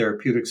actual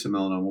therapeutics of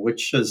melanoma,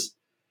 which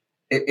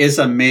is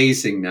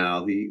amazing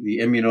now, the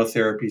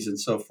immunotherapies and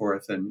so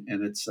forth. And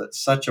it's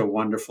such a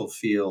wonderful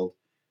field.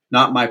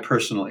 Not my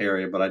personal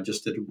area, but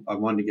I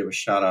wanted to give a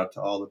shout out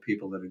to all the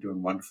people that are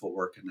doing wonderful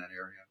work in that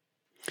area.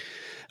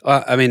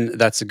 I mean,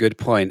 that's a good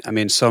point. I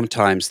mean,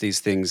 sometimes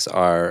these things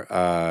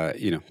are,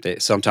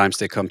 sometimes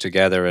they come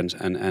together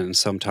and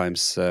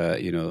sometimes,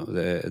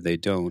 they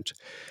don't.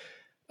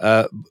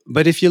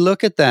 But if you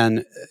look at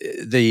then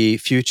the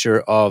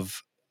future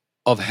of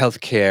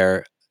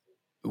healthcare,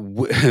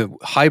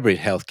 hybrid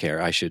healthcare,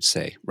 I should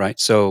say, right?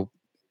 So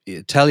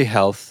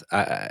telehealth,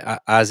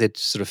 as it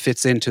sort of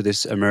fits into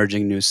this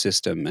emerging new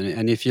system.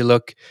 And if you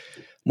look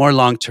more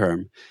long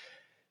term,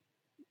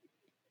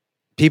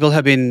 people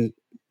have been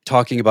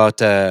talking about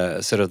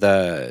sort of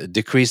the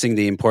decreasing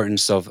the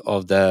importance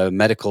of the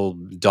medical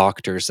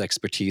doctor's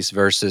expertise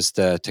versus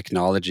the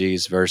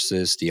technologies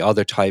versus the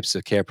other types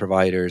of care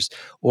providers,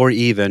 or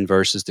even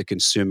versus the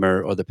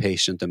consumer or the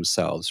patient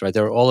themselves, right?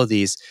 There are all of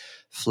these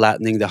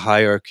flattening the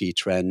hierarchy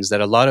trends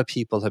that a lot of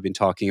people have been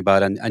talking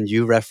about, and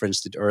you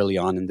referenced it early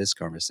on in this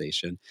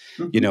conversation.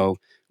 You Mm-hmm. know,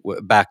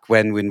 back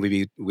when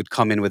we would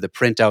come in with a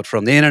printout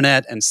from the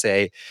internet and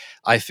say,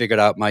 I figured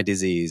out my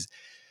disease.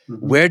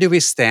 Mm-hmm. Where do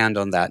we stand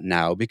on that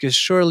now? Because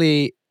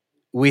surely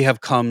we have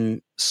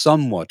come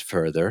somewhat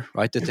further,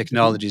 right? The Mm-hmm.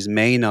 technologies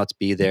may not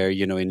be there,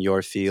 in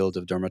your field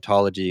of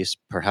dermatology,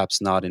 perhaps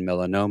not in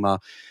melanoma.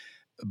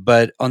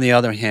 But on the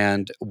other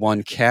hand,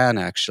 one can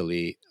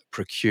actually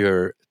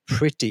procure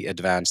pretty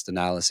advanced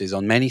analyses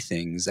on many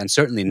things, and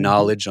certainly Mm-hmm.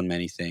 knowledge on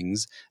many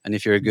things. And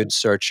if you're a Yeah. good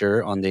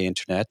searcher on the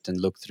internet and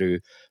look through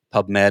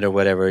PubMed or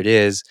whatever it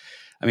is,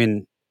 I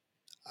mean,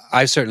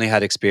 I've certainly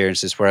had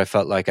experiences where I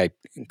felt like I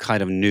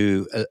kind of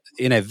knew,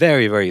 in a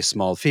very, very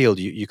small field,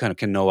 you kind of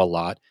can know a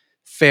lot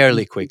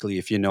fairly Mm-hmm. quickly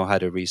if you know how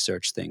to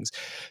research things.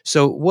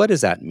 So, what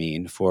does that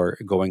mean for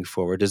going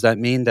forward? Does that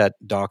mean that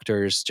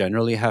doctors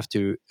generally have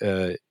to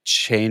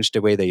change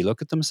the way they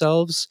look at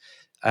themselves,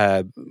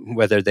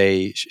 whether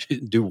they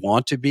do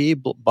want to be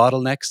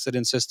bottlenecks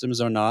in systems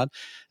or not?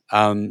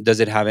 Does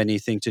it have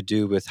anything to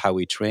do with how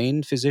we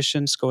train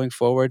physicians going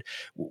forward?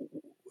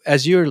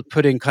 As you're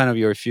putting kind of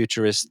your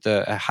futurist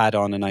hat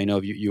on, and I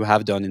know you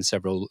have done in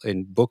several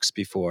in books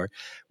before,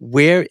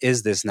 where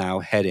is this now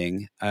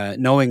heading?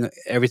 Knowing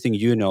everything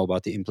you know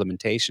about the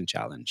implementation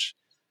challenge.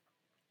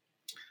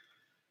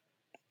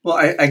 Well,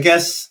 I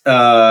guess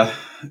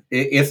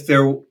if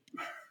there,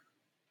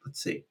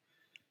 let's see,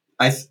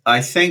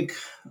 I think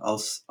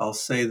I'll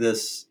say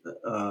this.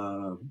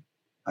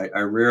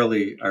 I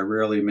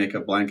rarely make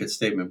a blanket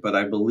statement, but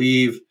I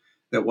believe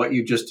that what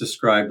you just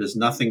described is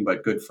nothing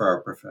but good for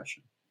our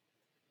profession.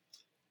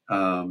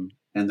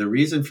 And the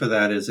reason for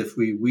that is if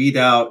we weed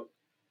out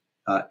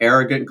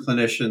arrogant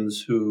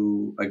clinicians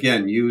who,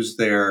 again, use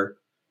their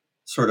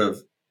sort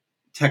of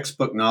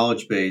textbook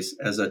knowledge base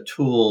as a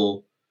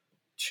tool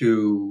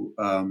to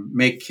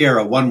make care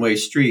a one-way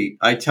street.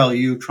 I tell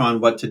you,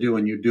 Tron, what to do,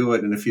 and you do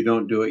it, and if you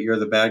don't do it, you're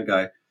the bad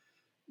guy.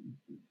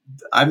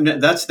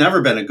 That's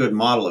never been a good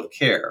model of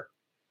care.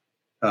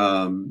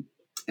 Um,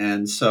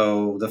 and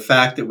so the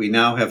fact that we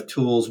now have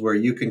tools where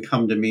you can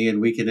come to me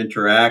and we can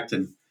interact,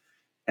 and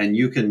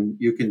you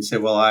can say,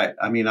 well,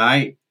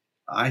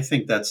 I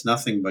think that's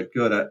nothing but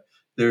good.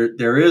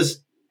 There is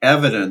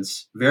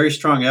evidence, very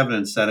strong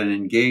evidence, that an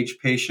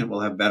engaged patient will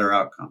have better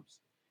outcomes,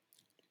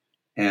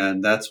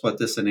 and that's what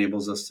this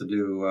enables us to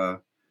do.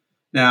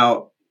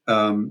 Now,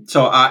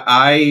 so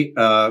I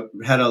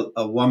had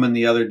a woman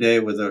the other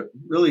day with a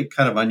really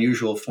kind of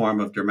unusual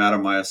form of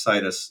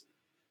dermatomyositis,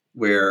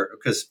 where,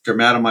 because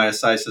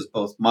dermatomyositis is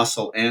both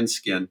muscle and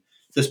skin,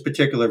 this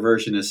particular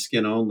version is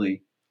skin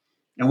only.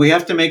 And we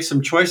have to make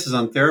some choices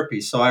on therapy.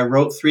 So I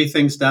wrote 3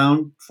 things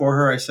down for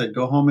her. I said,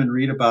 go home and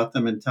read about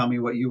them and tell me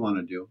what you want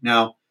to do.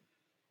 Now,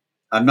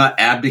 I'm not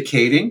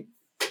abdicating,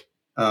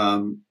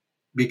 um,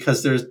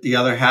 because there's the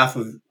other half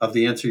of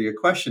the answer to your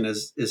question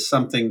is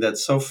something that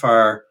so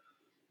far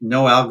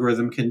no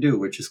algorithm can do,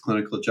 which is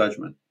clinical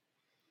judgment.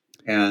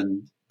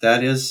 And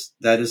that is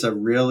a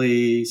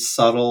really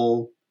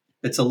subtle,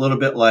 it's a little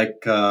bit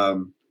like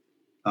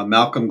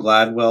Malcolm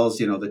Gladwell's,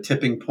 the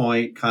tipping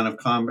point kind of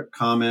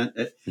comment.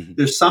 Mhm.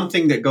 There's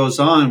something that goes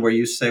on where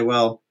you say,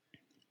 well,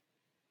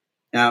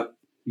 now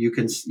you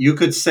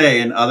could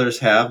say, and others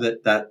have,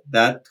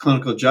 that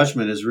clinical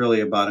judgment is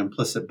really about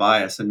implicit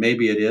bias, and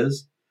maybe it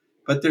is,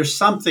 but there's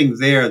something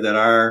there that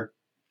our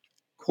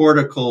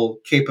cortical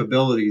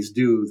capabilities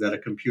do that a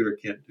computer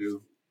can't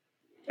do.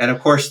 And of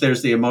course,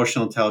 there's the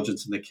emotional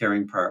intelligence and the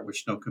caring part,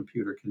 which no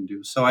computer can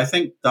do. So I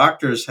think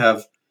doctors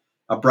have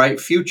a bright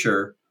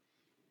future.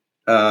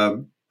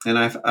 And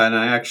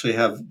I actually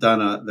have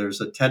done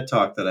there's a TED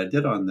talk that I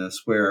did on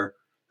this, where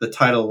the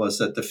title was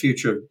that the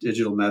future of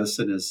digital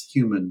medicine is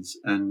humans,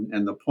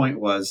 and the point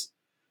was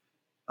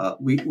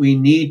we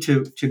need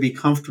to be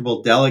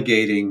comfortable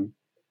delegating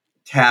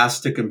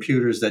tasks to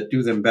computers that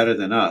do them better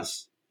than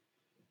us.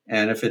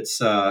 And if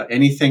it's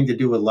anything to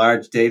do with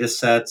large data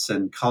sets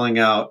and calling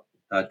out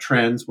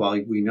trends, well,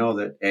 we know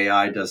that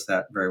AI does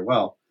that very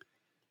well.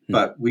 Hmm.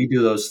 But we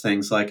do those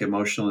things like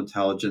emotional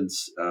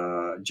intelligence,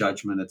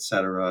 judgment, et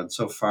cetera. And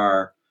so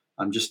far,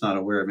 I'm just not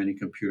aware of any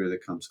computer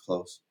that comes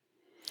close.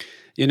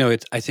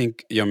 I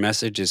think your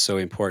message is so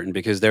important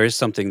because there is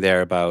something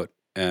there about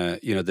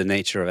the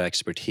nature of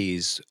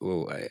expertise.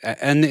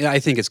 And I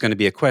think it's going to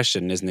be a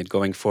question, isn't it,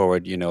 going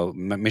forward?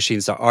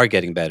 Machines are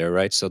getting better,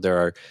 right? So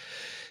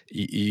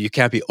you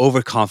can't be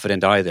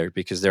overconfident either,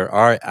 because there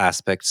are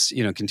aspects,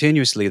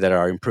 continuously, that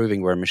are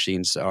improving where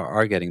machines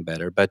are getting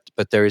better. But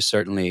there is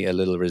certainly a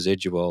little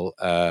residual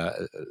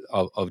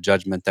of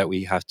judgment that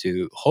we have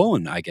to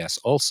hone, I guess.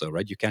 Also,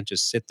 right? You can't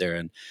just sit there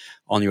and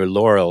on your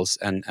laurels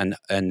and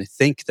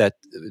think that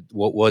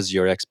what was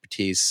your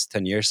expertise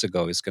 10 years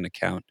ago is going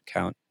to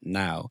count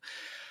now.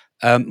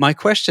 My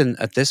question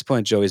at this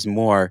point, Joe, is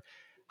more: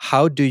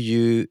 how do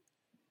you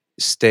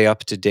stay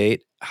up to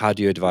date? How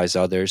do you advise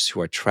others who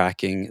are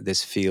tracking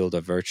this field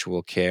of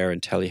virtual care and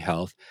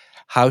telehealth?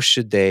 How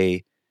should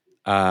they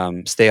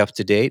stay up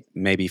to date,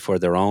 maybe for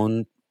their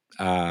own,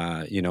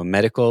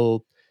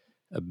 medical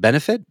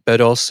benefit, but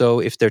also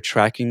if they're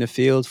tracking the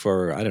field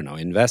for, I don't know,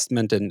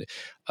 investment and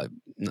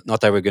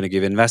not that we're going to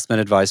give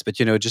investment advice, but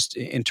just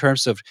in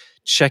terms of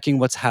checking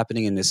what's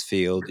happening in this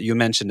field. You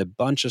mentioned a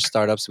bunch of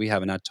startups. We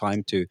haven't had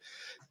time to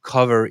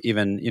cover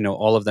even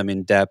all of them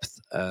in depth.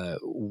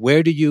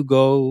 Where do you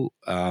go?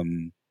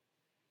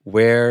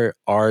 Where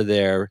are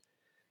there?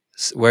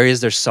 Where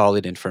is there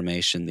solid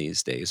information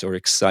these days or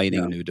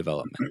exciting new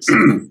developments?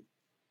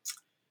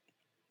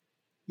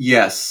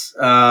 Yes.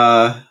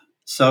 I'm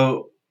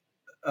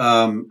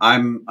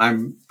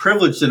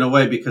privileged in a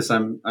way because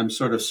I'm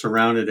sort of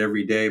surrounded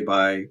every day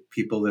by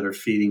people that are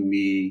feeding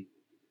me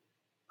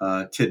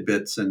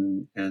tidbits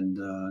and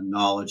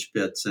knowledge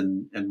bits,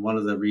 and one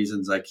of the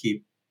reasons I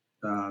keep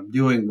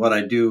doing what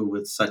I do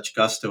with such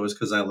gusto is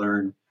because I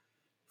learn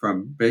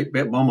from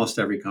almost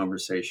every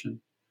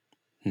conversation.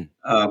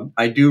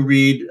 I do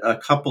read a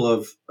couple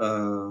of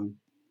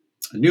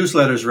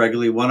newsletters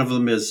regularly. One of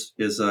them is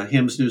a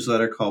HIMSS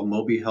newsletter called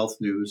Moby Health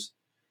News,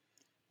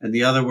 and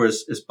the other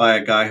is by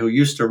a guy who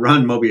used to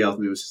run Moby Health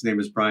News. His name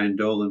is Brian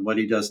Dolan. What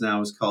he does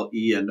now is called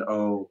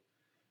E&O.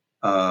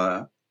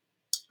 I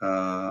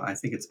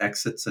think it's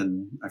exits,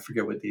 and I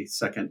forget what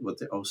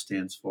the O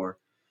stands for.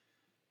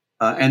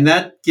 And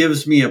that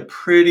gives me a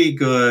pretty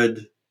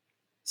good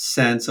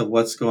sense of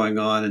what's going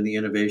on in the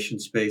innovation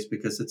space,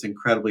 because it's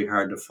incredibly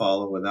hard to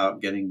follow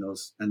without getting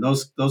those. And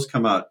those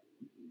come out.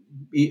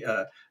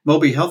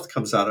 Moby Health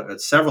comes out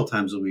several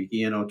times a week,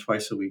 E&O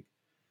twice a week.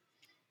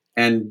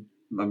 And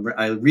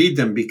I read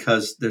them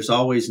because there's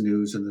always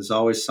news, and there's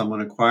always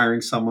someone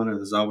acquiring someone, or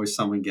there's always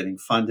someone getting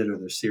funded, or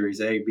there's Series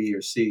A, B,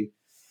 or C.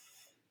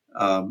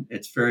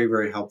 It's very,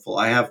 very helpful.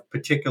 I have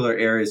particular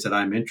areas that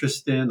I'm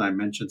interested in. I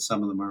mentioned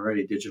some of them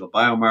already: digital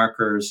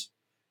biomarkers,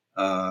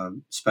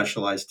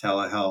 specialized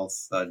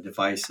telehealth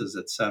devices,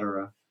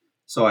 etc.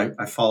 So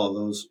I follow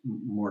those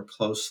more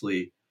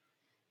closely.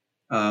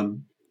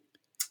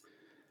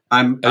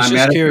 I was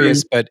just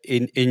curious, but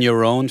in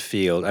your own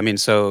field, I mean,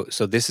 so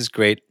this is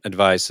great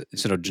advice,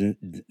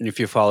 if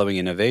you're following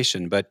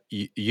innovation, but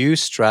you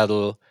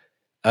straddle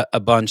a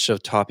bunch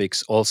of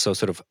topics also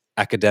sort of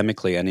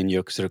academically and in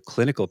your sort of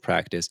clinical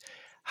practice.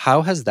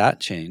 How has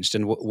that changed?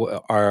 And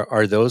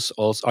are those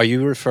also, are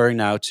you referring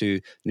now to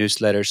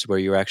newsletters where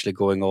you're actually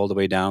going all the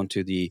way down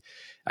to the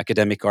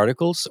academic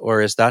articles,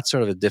 or is that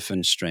sort of a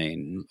different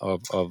strain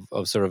of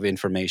sort of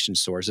information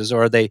sources,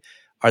 or are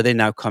they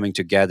now coming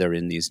together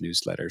in these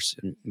newsletters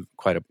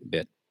quite a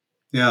bit?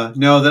 Yeah,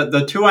 no,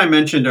 the two I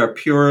mentioned are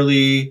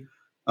purely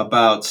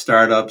about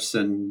startups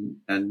and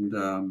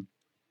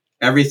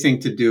everything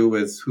to do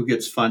with who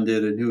gets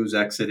funded and who's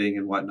exiting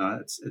and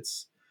whatnot.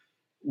 It's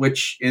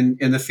which in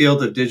the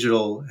field of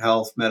digital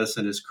health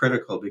medicine is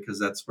critical, because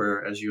that's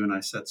where, as you and I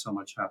said, so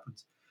much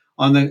happens.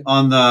 On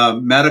the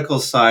medical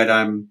side,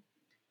 I'm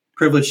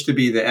privileged to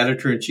be the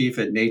editor-in-chief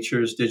at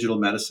Nature's Digital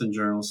Medicine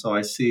Journal. So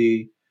I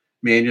see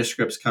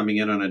manuscripts coming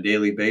in on a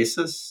daily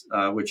basis,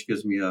 which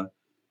gives me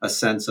a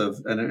sense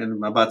of,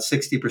 and about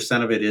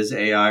 60% of it is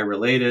AI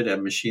related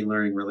and machine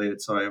learning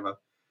related. So I have a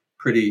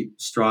pretty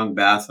strong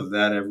bath of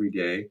that every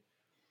day.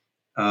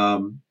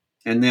 And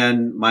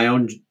then my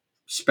own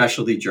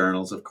specialty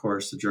journals, of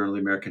course, the Journal of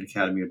the American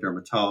Academy of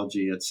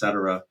Dermatology, et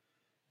cetera,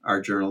 are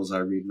journals I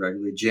read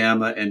regularly,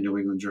 JAMA and New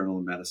England Journal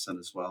of Medicine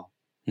as well.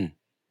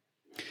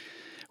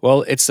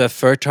 Well, it's a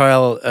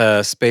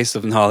fertile space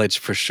of knowledge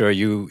for sure.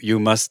 You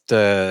must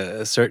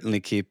certainly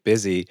keep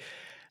busy.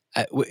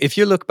 If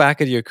you look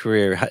back at your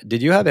career,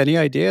 did you have any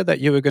idea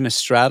that you were going to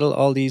straddle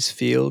all these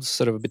fields,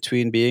 sort of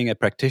between being a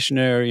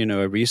practitioner,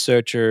 a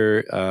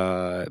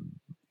researcher,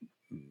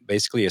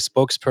 basically a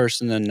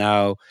spokesperson, and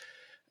now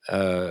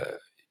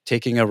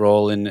taking a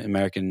role in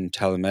American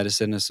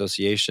Telemedicine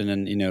Association,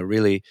 and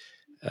really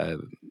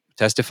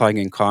testifying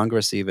in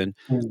Congress? Even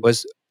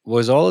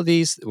were all of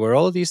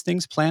these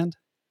things planned?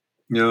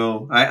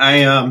 No,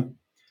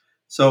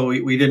 so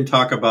we didn't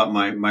talk about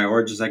my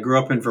origins. I grew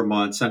up in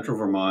Vermont, central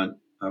Vermont.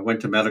 I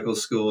went to medical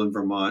school in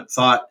Vermont.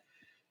 Thought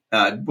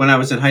when I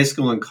was in high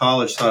school and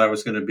college, thought I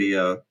was going to be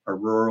a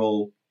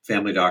rural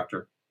family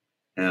doctor,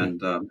 and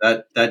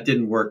that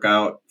didn't work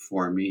out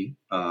for me.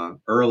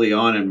 Early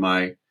on in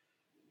my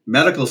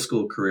medical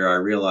school career, I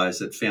realized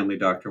that family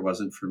doctor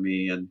wasn't for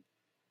me.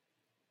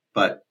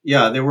 But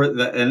yeah, there were,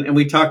 and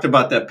we talked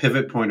about that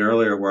pivot point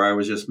earlier, where I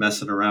was just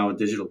messing around with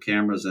digital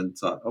cameras and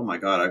thought, oh my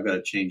God, I've got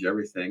to change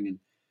everything. And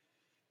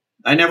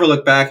I never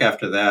looked back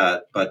after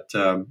that. But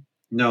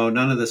no,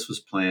 none of this was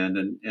planned.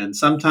 And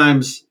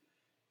sometimes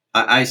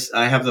I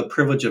have the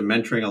privilege of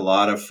mentoring a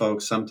lot of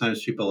folks.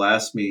 Sometimes people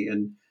ask me,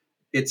 and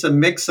it's a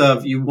mix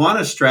of, you want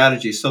a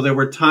strategy. So there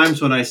were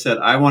times when I said,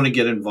 I want to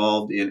get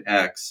involved in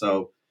X.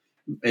 So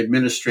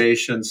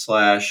administration /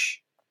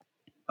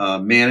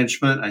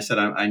 management. I said,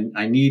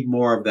 I need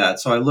more of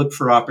that. So I look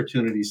for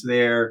opportunities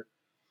there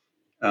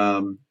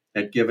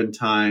at given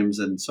times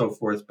and so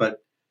forth.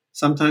 But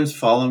sometimes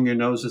following your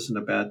nose isn't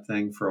a bad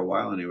thing for a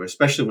while anyway,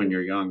 especially when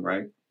you're young,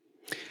 right?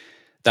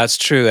 That's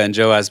true. And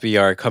Joe, as we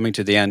are coming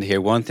to the end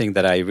here, one thing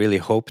that I really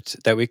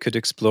hoped that we could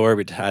explore,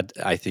 which had,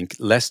 I think,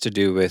 less to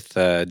do with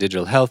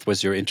digital health,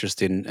 was your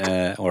interest in,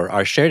 or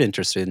our shared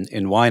interest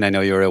in wine. I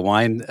know you're a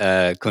wine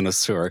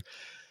connoisseur.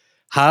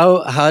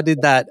 How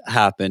did that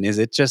happen? Is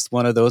it just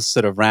one of those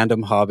sort of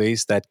random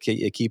hobbies that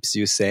it keeps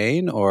you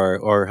sane,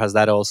 or has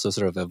that also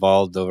sort of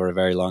evolved over a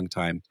very long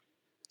time?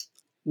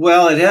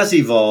 Well, it has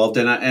evolved,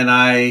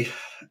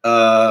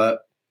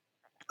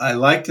 I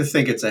like to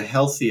think it's a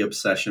healthy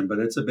obsession, but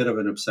it's a bit of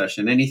an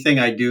obsession. Anything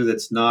I do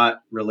that's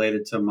not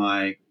related to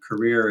my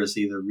career is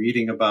either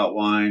reading about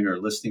wine or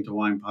listening to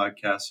wine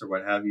podcasts or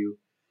what have you.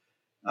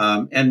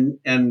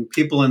 And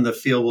people in the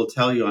field will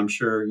tell you, I'm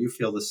sure you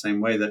feel the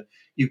same way, that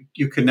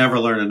you can never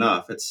learn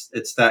enough.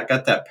 It's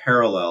got that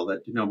parallel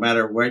that no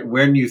matter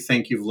when you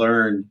think you've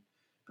learned,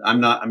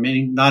 not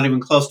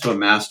even close to a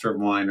master of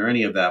wine or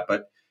any of that,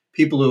 but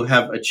people who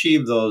have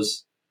achieved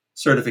those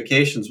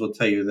certifications will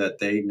tell you that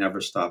they never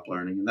stop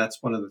learning. And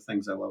that's one of the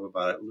things I love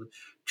about it.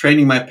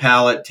 Training my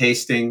palate,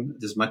 tasting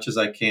as much as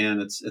I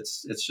can.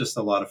 It's just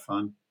a lot of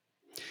fun.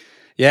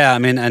 Yeah, I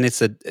mean, and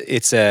it's a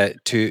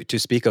to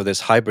speak of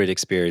this hybrid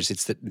experience.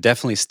 It's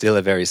definitely still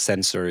a very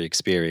sensory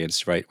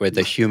experience, right? Where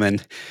the human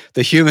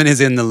is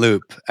in the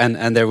loop,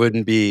 and there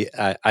wouldn't be,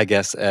 I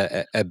guess,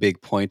 a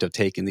big point of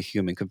taking the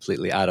human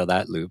completely out of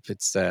that loop.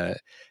 It's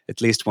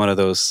at least one of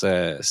those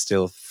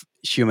still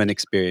human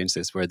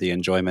experiences where the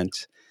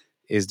enjoyment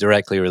is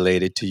directly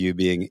related to you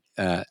being,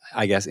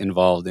 I guess,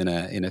 involved in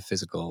a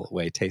physical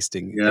way,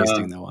 tasting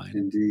the wine.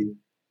 Indeed.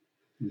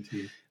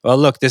 Well,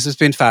 look, this has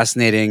been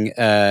fascinating.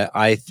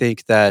 I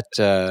think that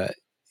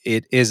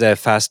it is a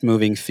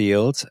fast-moving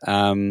field.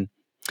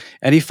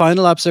 Any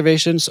final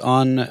observations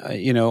on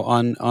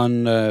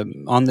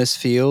on this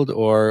field,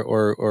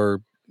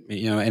 or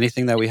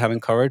anything that we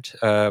haven't covered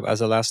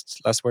as a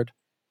last word?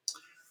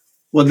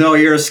 Well, no,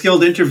 you're a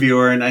skilled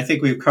interviewer, and I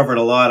think we've covered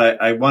a lot.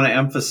 I want to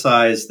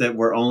emphasize that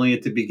we're only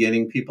at the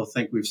beginning. People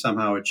think we've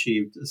somehow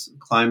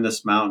climbed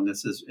this mountain.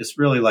 It's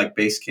really like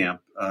base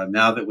camp.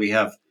 Now that we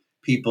have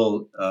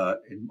people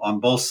on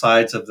both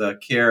sides of the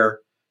care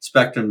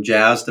spectrum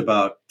jazzed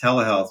about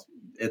telehealth,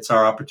 it's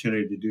our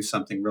opportunity to do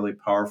something really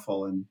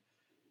powerful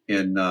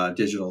in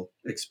digital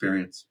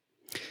experience.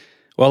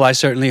 Well, I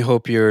certainly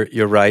hope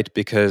you're right,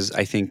 because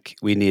I think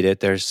we need it.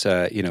 There's,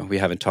 we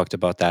haven't talked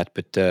about that,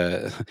 but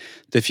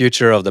the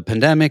future of the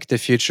pandemic, the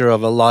future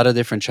of a lot of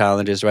different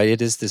challenges, right?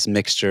 It is this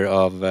mixture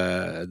of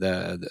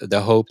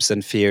the hopes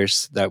and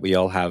fears that we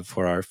all have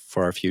for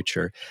our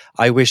future.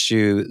 I wish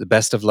you the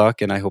best of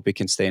luck, and I hope we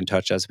can stay in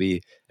touch as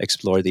we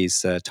explore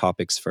these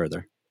topics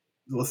further.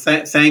 Well,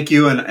 thank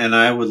you, and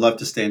I would love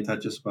to stay in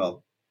touch as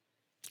well.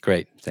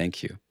 Great,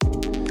 thank you.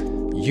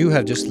 You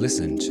have just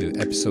listened to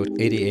episode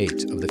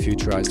 88 of the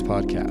Futurized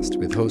podcast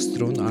with host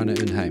Trond Arne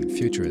Undheim,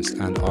 futurist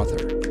and author.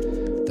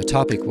 The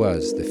topic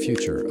was the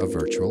future of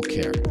virtual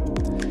care.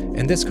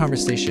 In this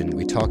conversation,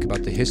 we talk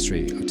about the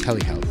history of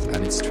telehealth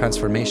and its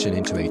transformation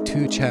into a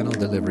two-channel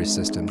delivery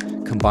system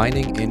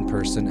combining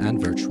in-person and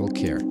virtual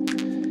care.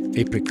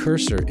 A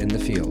precursor in the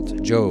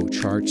field, Joe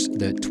charts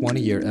the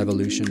 20-year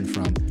evolution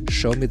from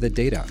show me the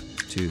data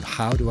to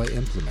how do I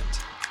implement.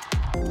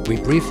 We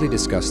briefly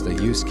discussed the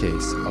use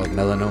case of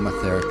melanoma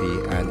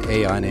therapy and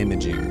AI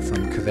imaging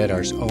from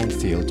Kvedar's own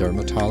field,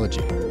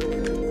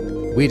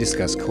 dermatology. We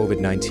discuss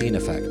COVID-19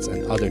 effects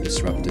and other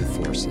disruptive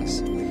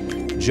forces.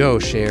 Joe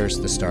shares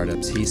the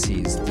startups he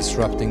sees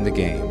disrupting the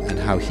game and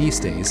how he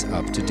stays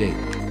up to date.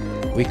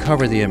 We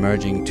cover the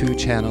emerging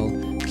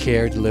two-channel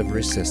care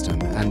delivery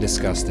system and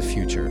discuss the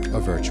future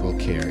of virtual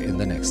care in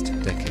the next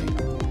decade.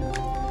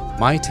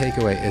 My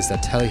takeaway is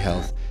that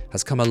telehealth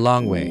has come a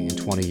long way in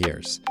 20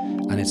 years,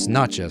 and it's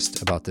not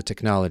just about the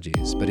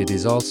technologies, but it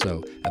is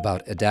also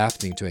about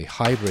adapting to a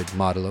hybrid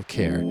model of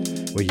care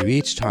where you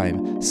each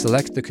time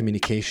select the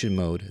communication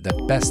mode that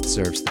best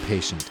serves the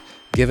patient,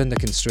 given the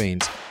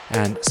constraints,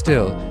 and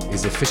still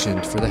is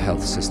efficient for the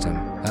health system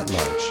at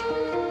large.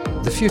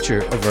 The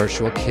future of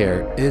virtual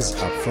care is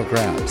up for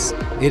grabs.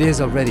 It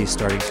is already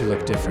starting to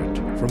look different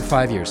from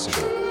 5 years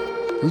ago.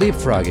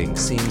 Leapfrogging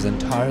seems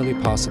entirely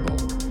possible,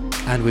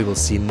 and we will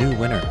see new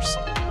winners.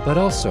 But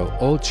also,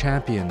 old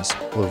champions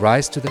will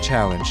rise to the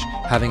challenge,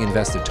 having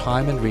invested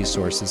time and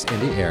resources in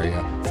the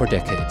area for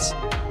decades.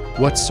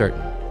 What's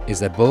certain is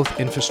that both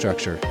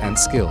infrastructure and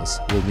skills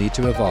will need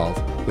to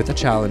evolve with the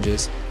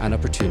challenges and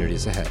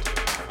opportunities ahead.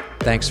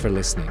 Thanks for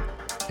listening.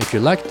 If you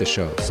liked the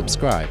show,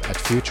 subscribe at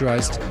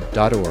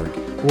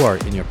futurized.org or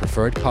in your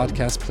preferred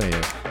podcast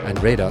player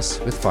and rate us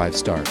with 5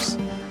 stars.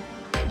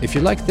 If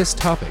you like this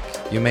topic,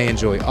 you may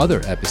enjoy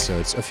other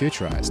episodes of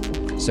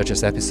Futurized, such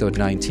as episode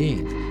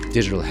 19,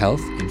 Digital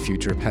Health in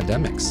Future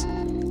Pandemics,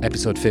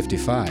 episode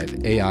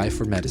 55, AI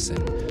for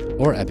Medicine,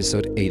 or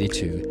episode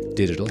 82,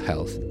 Digital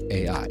Health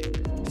AI.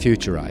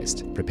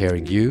 Futurized,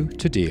 preparing you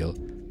to deal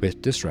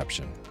with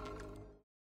disruption.